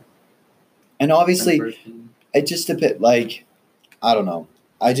of the year. And obviously, it just a bit like, I don't know.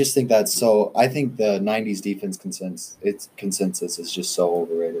 I just think that's so. I think the '90s defense consensus is just so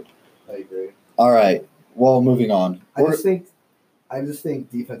overrated. I agree. All right. Well, moving on. I just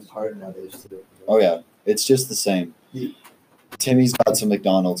think defense is harder nowadays too. Oh yeah, it's just the same. Timmy's got some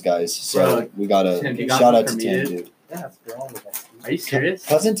McDonald's, guys. So Bro, we gotta Tim, you got shout some out for to me, Tim, dude? dude. Yeah, it's wrong with that. Are you serious?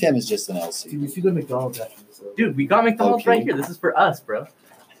 Cousin Tim is just an LC. Dude, we should go to McDonald's after this. Dude, we got McDonald's Okay. right here. This is for us, bro.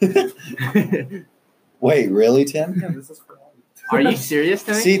 Wait, really, Tim? Yeah, this is for all. Are you serious,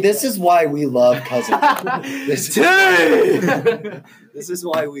 Timmy? See, this is why we love cousin Tim. This is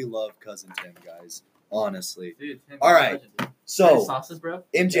why we love cousin Tim, guys. Honestly. Dude, Tim, All right. So, So sauces, bro.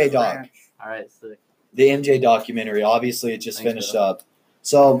 MJ doc. All right, sick. The MJ documentary. Obviously, it just Thanks, finished bro. up.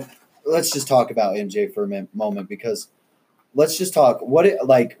 So let's just talk about MJ for a moment because let's just talk. What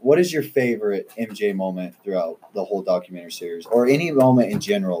is your favorite MJ moment throughout the whole documentary series, or any moment in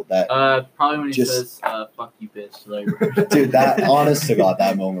general that? Probably when he Just- says, "Fuck you, bitch." Like, Dude, that honest to God,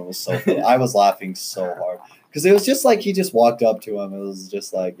 that moment was so funny. I was laughing so hard because it was just like he just walked up to him. It was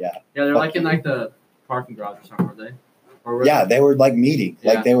just like, yeah, yeah, they're Fuck like in you. like the parking garage or something, were they? Or were yeah. They were like meeting,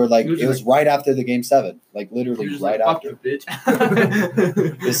 Yeah. like they were like He was it was right after the game 7, like He literally was just right like, "Fuck after. you,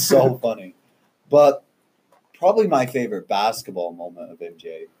 bitch." It's so funny, but probably my favorite basketball moment of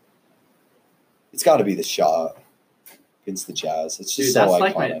MJ. It's got to be the shot against the Jazz. It's just Dude, so that's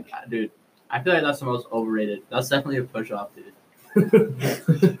iconic. like my dude. I feel like that's the most overrated. That's definitely a push off, dude.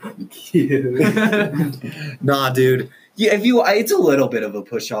 Nah, dude. Yeah, it's a little bit of a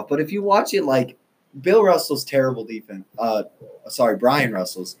push off, but if you watch it, like Bill Russell's terrible defense. Brian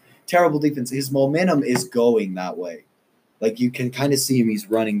Russell's terrible defense. His momentum is going that way. Like you can kind of see him. He's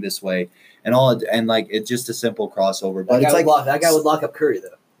running this way, and like it's just a simple crossover. But it's like that guy would lock up Curry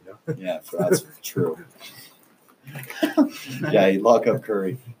though. You know? yeah, that's true. Yeah, he'd lock up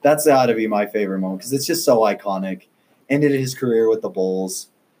Curry. That's got to be my favorite moment because it's just so iconic. Ended his career with the Bulls,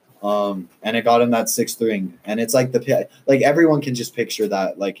 and it got him that 6th ring. And it's like everyone can just picture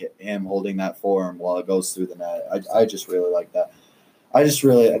that, like him holding that forearm while it goes through the net. I just really like that.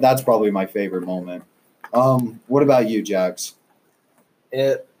 That's probably my favorite moment. What about you, Jax?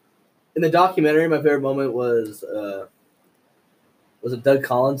 In the documentary, my favorite moment was it Doug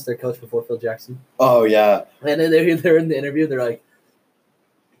Collins, their coach before Phil Jackson? Oh yeah, And then they're in the interview. They're like,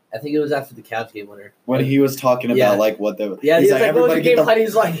 I think it was after the Cavs game winner. when he was talking about Yeah. like what the Yeah, he's he was like, what was the game get plan?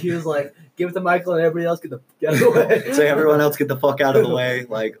 He was like, give it to Michael and everybody else get away. so everyone else get the fuck out of the way.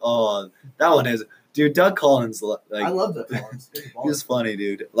 Like, oh, that one is dude. Doug Collins, I like love Doug Collins. he was funny,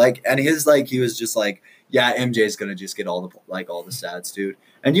 dude. Like, and he was just like, yeah, MJ's gonna just get all the stats, dude.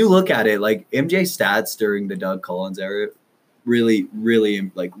 And you look at it, like MJ's stats during the Doug Collins era, really,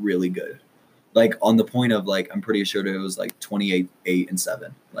 really, like really good. Like on the point of like, I'm pretty sure it was like 28, 8, and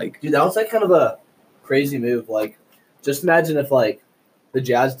 7. Like, Dude, that was like kind of a crazy move. Like, just imagine if like the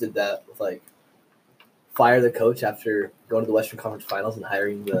Jazz did that with like fire the coach after going to the Western Conference Finals and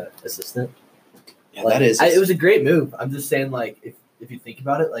hiring the assistant. yeah, Like, that is. it was a great move. I'm just saying, like, if you think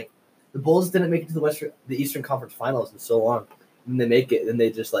about it, like the Bulls didn't make it to the Eastern Conference Finals in so long, and they make it, and they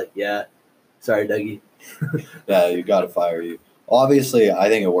just like, yeah, sorry, Dougie. yeah, you got to fire you. Obviously, I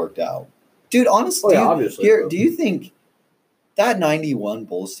think it worked out, dude. Honestly, obviously. do you think that '91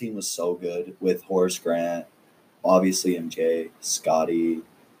 Bulls team was so good with Horace Grant, obviously MJ, Scotty,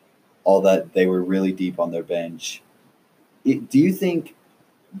 all that? They were really deep on their bench. Do you think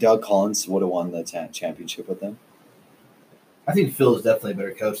Doug Collins would have won the championship with them? I think Phil is definitely a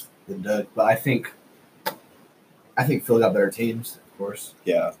better coach than Doug, but I think Phil got better teams, of course.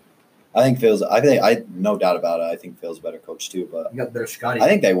 Yeah, I no doubt about it. I think Phil's a better coach too, but You got better Scotty. I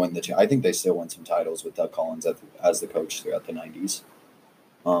think they win I think they still win some titles with Doug Collins as the coach throughout the '90s.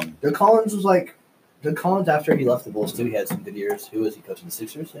 Doug Collins after he left the Bulls too, he had some good years. Who was he coaching? The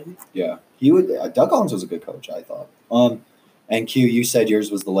Sixers, maybe? Yeah, he would. Doug Collins was a good coach, I thought. And Q, you said yours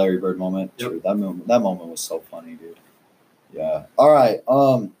was the Larry Bird moment. Yep. True, that moment was so funny, dude. Yeah. All right.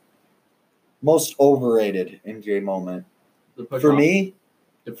 Most overrated MJ moment The push for off. me.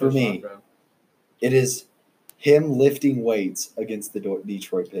 The for push me. off, bro. It is him lifting weights against the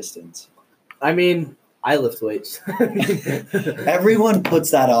Detroit Pistons. I mean, I lift weights. Everyone puts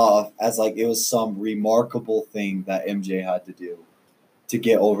that off as like it was some remarkable thing that MJ had to do to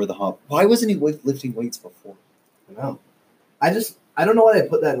get over the hump. Why wasn't he lifting weights before? I know. I don't know why they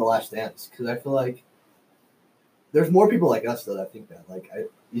put that in The Last Dance, because I feel like there's more people like us though that think that. Like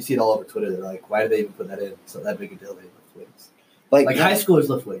you see it all over Twitter. They're like, why do they even put that in? So that big a deal they lift weights. Like high schoolers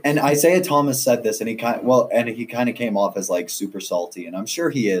lift weights. And Isaiah Thomas said this, and he kind of came off as like super salty, and I'm sure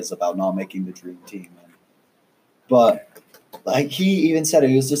he is about not making the dream team. But Like he even said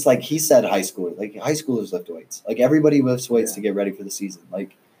it was just like he said high school. Like high schoolers lift weights. Like everybody lifts weights to get ready for the season.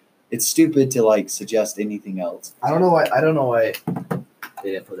 Like it's stupid to like suggest anything else. I don't know why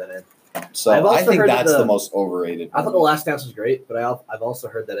they didn't put that in. So I've also I think heard that's that the most overrated. I thought The Last Dance was great, but I've also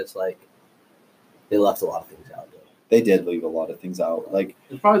heard that it's like they left a lot of things out. Though. They did leave a lot of things out. Like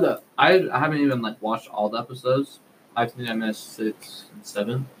It's probably I haven't even like watched all the episodes. I think I missed 6 and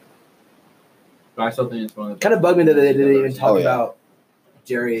 7. But I still think it's one of the Kind of bugged me that they didn't even talk Oh, yeah. about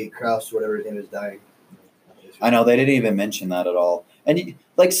Jerry Krause, whatever his name is, dying. I know they didn't even mention that at all. And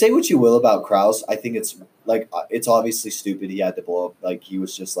like, say what you will about Krause, I think it's like it's obviously stupid. He had to blow up. Like he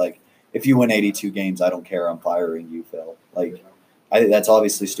was just like, if you win 82 games, I don't care. I'm firing you, Phil. Like, I think that's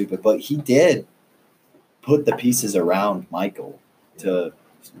obviously stupid. But he did put the pieces around Michael to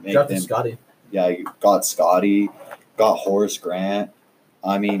make Drafted them. Scotty. Yeah, he got Scotty, got Horace Grant.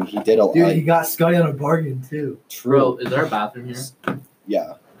 I mean, he did a lot. Dude, he got Scotty on a bargain too. Bro, is there a bathroom here?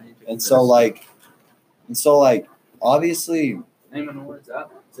 Yeah, I need to and piss. so like, obviously. Anyone know where it's at?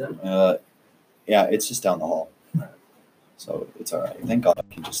 Is it? Yeah, it's just down the hall. So it's all right. Thank God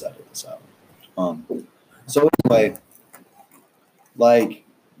I can just edit this out. So anyway, like,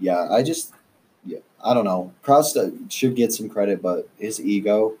 yeah, I don't know. Krause should get some credit, but his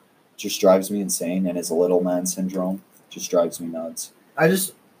ego just drives me insane, and his little man syndrome just drives me nuts. I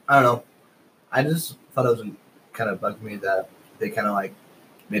don't know. I just thought it was kind of bugged me that they kind of like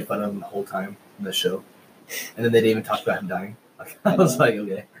made fun of him the whole time in the show, and then they didn't even talk about him dying. Like, I was like,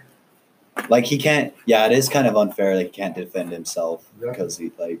 okay. Like he can't. Yeah, it is kind of unfair that he can't defend himself because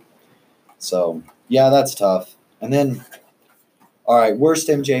he like. So yeah, that's tough. And then, all right, worst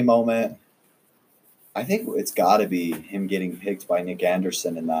MJ moment. I think it's got to be him getting picked by Nick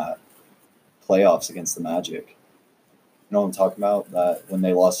Anderson in that playoffs against the Magic. You know what I'm talking about? That when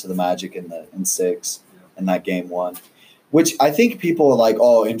they lost to the Magic in 6 in that game 1. Which I think people are like,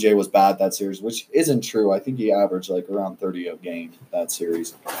 oh, MJ was bad that series, which isn't true. I think he averaged like around 30 a game that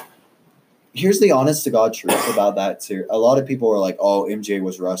series. Here's the honest to God truth about that series. A lot of people are like, oh, MJ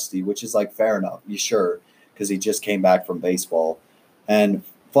was rusty, which is like fair enough. You sure? Because he just came back from baseball. And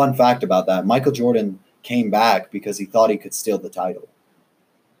fun fact about that, Michael Jordan came back because he thought he could steal the title.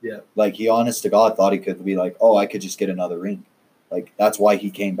 Yeah. Like he honest to God thought he could be like, oh, I could just get another ring. Like that's why he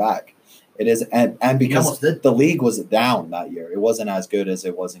came back. It is, and because the league was down that year. It wasn't as good as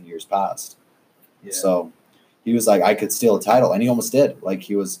it was in years past. Yeah. So he was like, I could steal a title. And he almost did. Like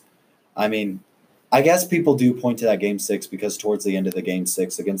he was, I mean, I guess people do point to that game 6 because towards the end of the game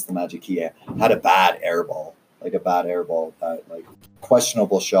 6 against the Magic, he had a bad air ball. Like a bad air ball, that like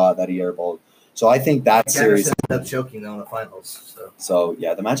questionable shot that he airballed. So I think that series ended up choking though in the finals. So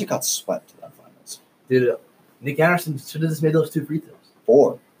yeah, the Magic got swept to that finals. Dude, Nick Anderson should have just made those 2 free throws.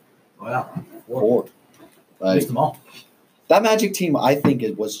 4. Wow. 4. Like, missed them all. That Magic team, I think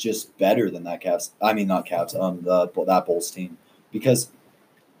it was just better than that Cavs. I mean, not Cavs. That Bulls team, because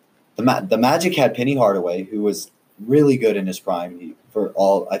the Magic had Penny Hardaway, who was really good in his prime.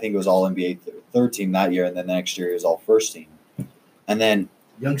 I think it was all NBA third team that year, and then the next year it was all first team. And then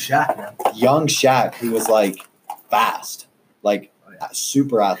young Shaq, who was like fast, like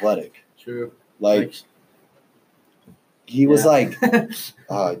super athletic. True. Like he was like,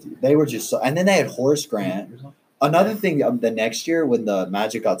 they were just so. And then they had Horace Grant. Another thing, the next year when the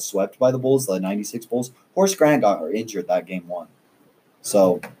Magic got swept by the Bulls, the '96 Bulls, Horace Grant got injured that game 1,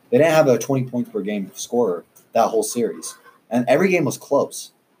 so they didn't have a 20 points per game scorer that whole series, and every game was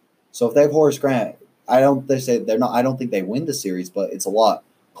close. So if they have Horace Grant, I don't think they win the series, but it's a lot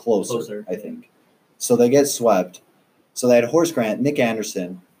closer. I think. So they get swept. So they had Horace Grant, Nick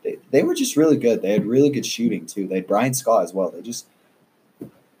Anderson. They were just really good. They had really good shooting too. They had Brian Scott as well.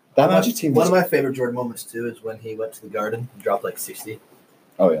 That Magic team. One of my favorite Jordan moments too is when he went to the Garden and dropped like 60.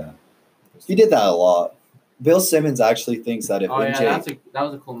 Oh yeah, he did that a lot. Bill Simmons actually thinks that if MJ, that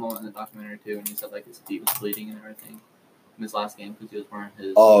was a cool moment in the documentary too, when he said like his feet was bleeding and everything in his last game because he was wearing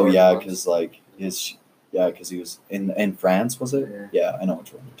his. Oh yeah, because because he was in France, was it? Yeah, I know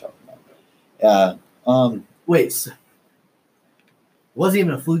which one you're talking about. Yeah. Wait. So wasn't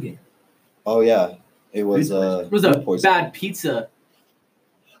even a flu game. Oh yeah, it was. It was a bad pizza.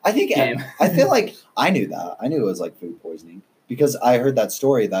 I think I feel like I knew that. I knew it was like food poisoning because I heard that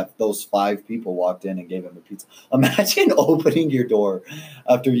story that those 5 people walked in and gave him a pizza. Imagine opening your door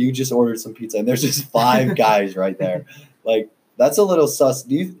after you just ordered some pizza and there's just 5 guys right there. Like that's a little sus.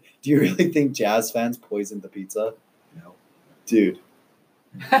 Do you really think Jazz fans poisoned the pizza? No, dude.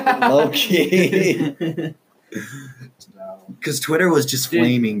 Low key. No. Because Twitter was just Dude,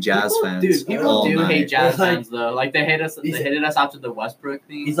 flaming Jazz people, fans. Dude, people all do night. hate Jazz Like, fans though. Like they hate us. They hated us after the Westbrook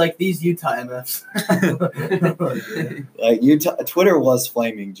thing. He's like these Utah MFs. Like Twitter was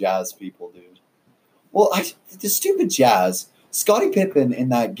flaming Jazz people, dude. Well, the stupid Jazz. Scottie Pippen in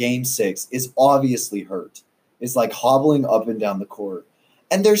that game 6 is obviously hurt. Is like hobbling up and down the court,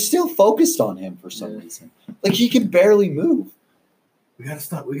 and they're still focused on him for some reason. Like he can barely move. We gotta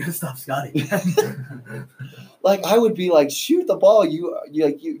stop Scotty. Like I would be like, shoot the ball.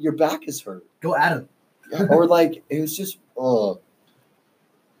 Your back is hurt. Go at him. Or like it was just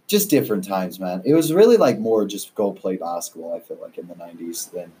different times, man. It was really like more just go play basketball. I feel like in the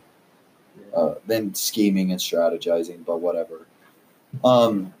 90s than scheming and strategizing, but whatever.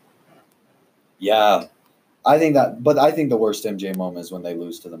 Yeah, I think the worst MJ moment is when they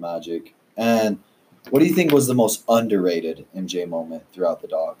lose to the Magic. And what do you think was the most underrated MJ moment throughout the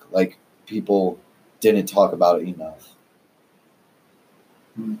doc? Like people didn't talk about it enough.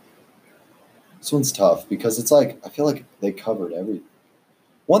 This one's tough because it's like I feel like they covered everything.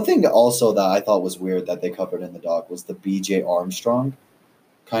 One thing also that I thought was weird that they covered in the doc was the BJ Armstrong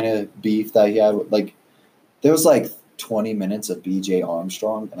kind of beef that he had. Like there was like 20 minutes of BJ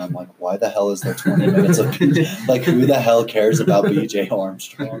Armstrong, and I'm like, why the hell is there 20 minutes of BJ? Like who the hell cares about BJ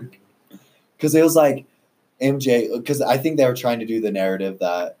Armstrong? Because it was like MJ, because I think they were trying to do the narrative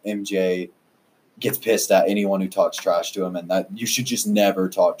that MJ gets pissed at anyone who talks trash to him, and that you should just never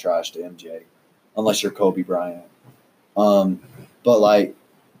talk trash to MJ unless you're Kobe Bryant. But like,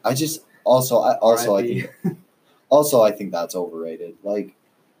 I think that's overrated. Like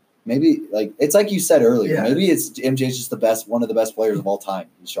maybe like it's like you said earlier. Yeah. Maybe it's MJ's just one of the best players of all time.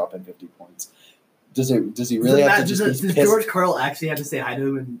 He's dropping 50 points. Does he really have to just be pissed? Does George Karl actually have to say hi to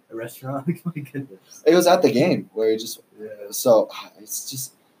him in a restaurant? My goodness. It was at the game where he just so it's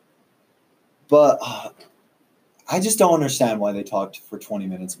just. But I just don't understand why they talked for 20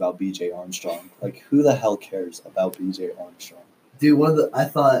 minutes about BJ Armstrong. Like who the hell cares about BJ Armstrong? Dude,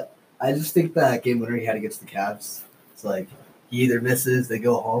 I just think that game winner he had against the Cavs. It's like he either misses, they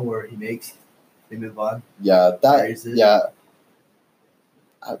go home, or he makes, they move on. Yeah,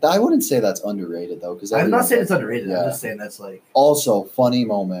 I wouldn't say that's underrated though, because I'm not saying it's underrated. Yeah. I'm just saying that's like also funny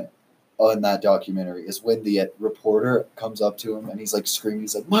moment in that documentary is when the reporter comes up to him and he's like screaming.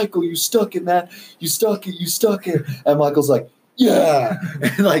 He's like, "Michael, you stuck it, man! You stuck it!" And Michael's like, "Yeah!"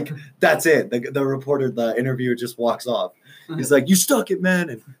 And like that's it. The reporter, the interviewer, just walks off. He's like, "You stuck it, man!"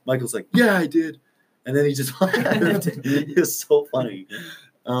 And Michael's like, "Yeah, I did." And then he just it was so funny.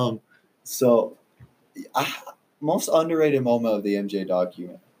 Most underrated moment of the MJ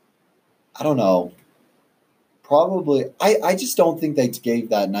document. I don't know. Probably, I just don't think they gave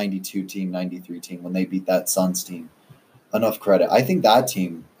that 92 team, 93 team when they beat that Suns team enough credit. I think that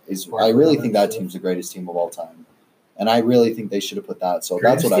team I really think that team's the greatest team of all time. And I really think they should have put that. So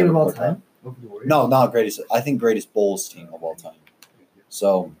greatest that's what I would put that. No, not greatest. I think greatest Bulls team of all time.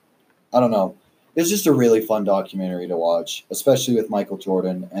 So, I don't know. It's just a really fun documentary to watch, especially with Michael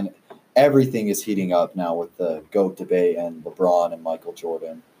Jordan. And everything is heating up now with the GOAT debate and LeBron and Michael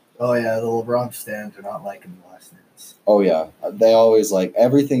Jordan. Oh, yeah, the LeBron stands are not liking the last dance. Oh, yeah. They always like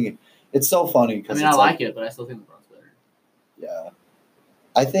everything. It's so funny. I mean, I like it, but I still think LeBron's better. Yeah.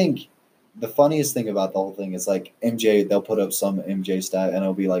 I think the funniest thing about the whole thing is like MJ, they'll put up some MJ stat and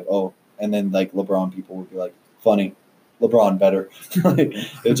it'll be like, oh, and then like LeBron people will be like, funny. LeBron better.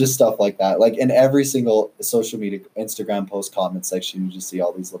 It's just stuff like that. Like in every single social media Instagram post comment section, you just see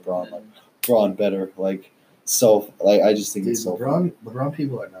all these LeBron better. Like so like I just think it's so funny. LeBron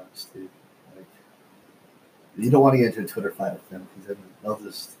people are nuts, dude. Like you don't want to get into a Twitter fight with them because they'll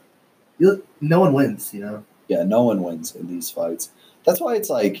just no one wins, you know? Yeah, no one wins in these fights. That's why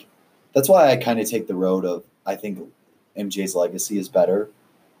I kind of take the road of I think MJ's legacy is better.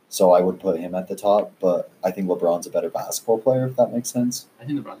 So I would put him at the top, but I think LeBron's a better basketball player, if that makes sense. I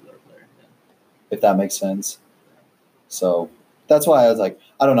think LeBron's a better player, yeah. If that makes sense. So that's why I was like,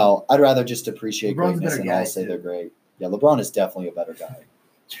 I don't know. I'd rather just appreciate LeBron's greatness and all say they're great. Yeah, LeBron is definitely a better guy.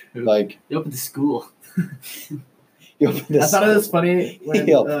 True. Like he opened the school. I thought it was funny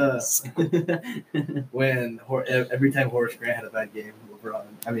when every time Horace Grant had a bad game,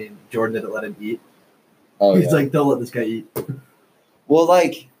 Jordan didn't let him eat. Oh, He's like, don't let this guy eat. Well,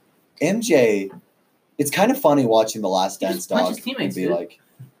 like MJ, it's kind of funny watching The Last Dance dog and be like,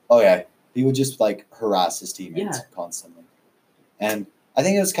 oh yeah, he would just like harass his teammates constantly. And I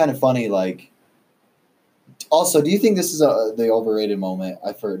think it was kind of funny. Like, also, do you think this is the overrated moment?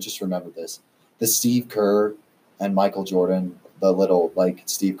 Just remember this: the Steve Kerr and Michael Jordan, the little like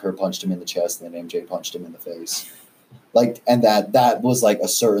Steve Kerr punched him in the chest and then MJ punched him in the face, like, and that was like a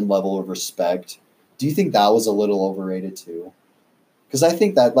certain level of respect Do you think that was a little overrated too? Because I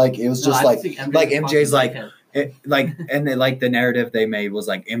think that it was just MJ's and then the narrative they made was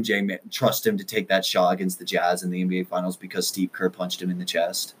MJ trust him to take that shot against the Jazz in the NBA Finals because Steve Kerr punched him in the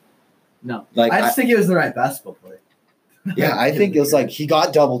chest. No, I just think it was the right basketball play. Yeah, I think it was he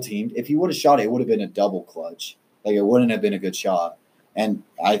got double teamed. If he would have shot it, it would have been a double clutch. It wouldn't have been a good shot. And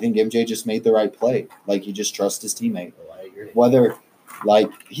I think MJ just made the right play. He just trusts his teammate. Oh, I agree. Whether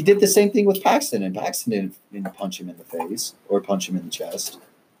he did the same thing with Paxton, and Paxton didn't punch him in the face or punch him in the chest.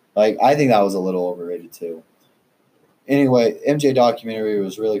 I think that was a little overrated too. Anyway, MJ documentary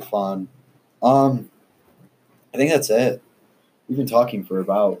was really fun. I think that's it. We've been talking for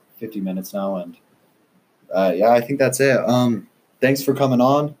about 50 minutes now, and I think that's it. Thanks for coming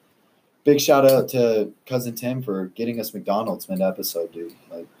on. Big shout out to Cousin Tim for getting us McDonald's mid-episode, dude.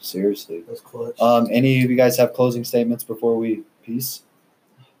 Seriously. That's clutch. Any of you guys have closing statements before we peace?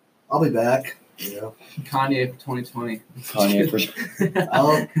 I'll be back. Kanye for 2020. Kanye for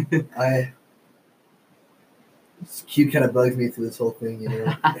This Q kind of bugged me through this whole thing,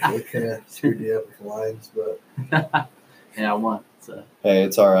 It kind of screwed you up with the lines, but yeah, I won. So. Hey,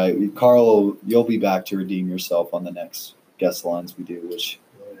 it's all right. Carl, you'll be back to redeem yourself on the next guest lines we do, which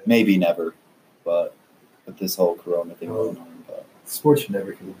maybe never, but with this whole Corona thing going on. But sports should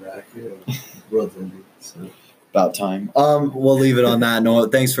never come back. World's ending. So. About time. We'll leave it on that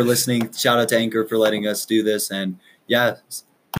note. Thanks for listening. Shout out to Anchor for letting us do this, and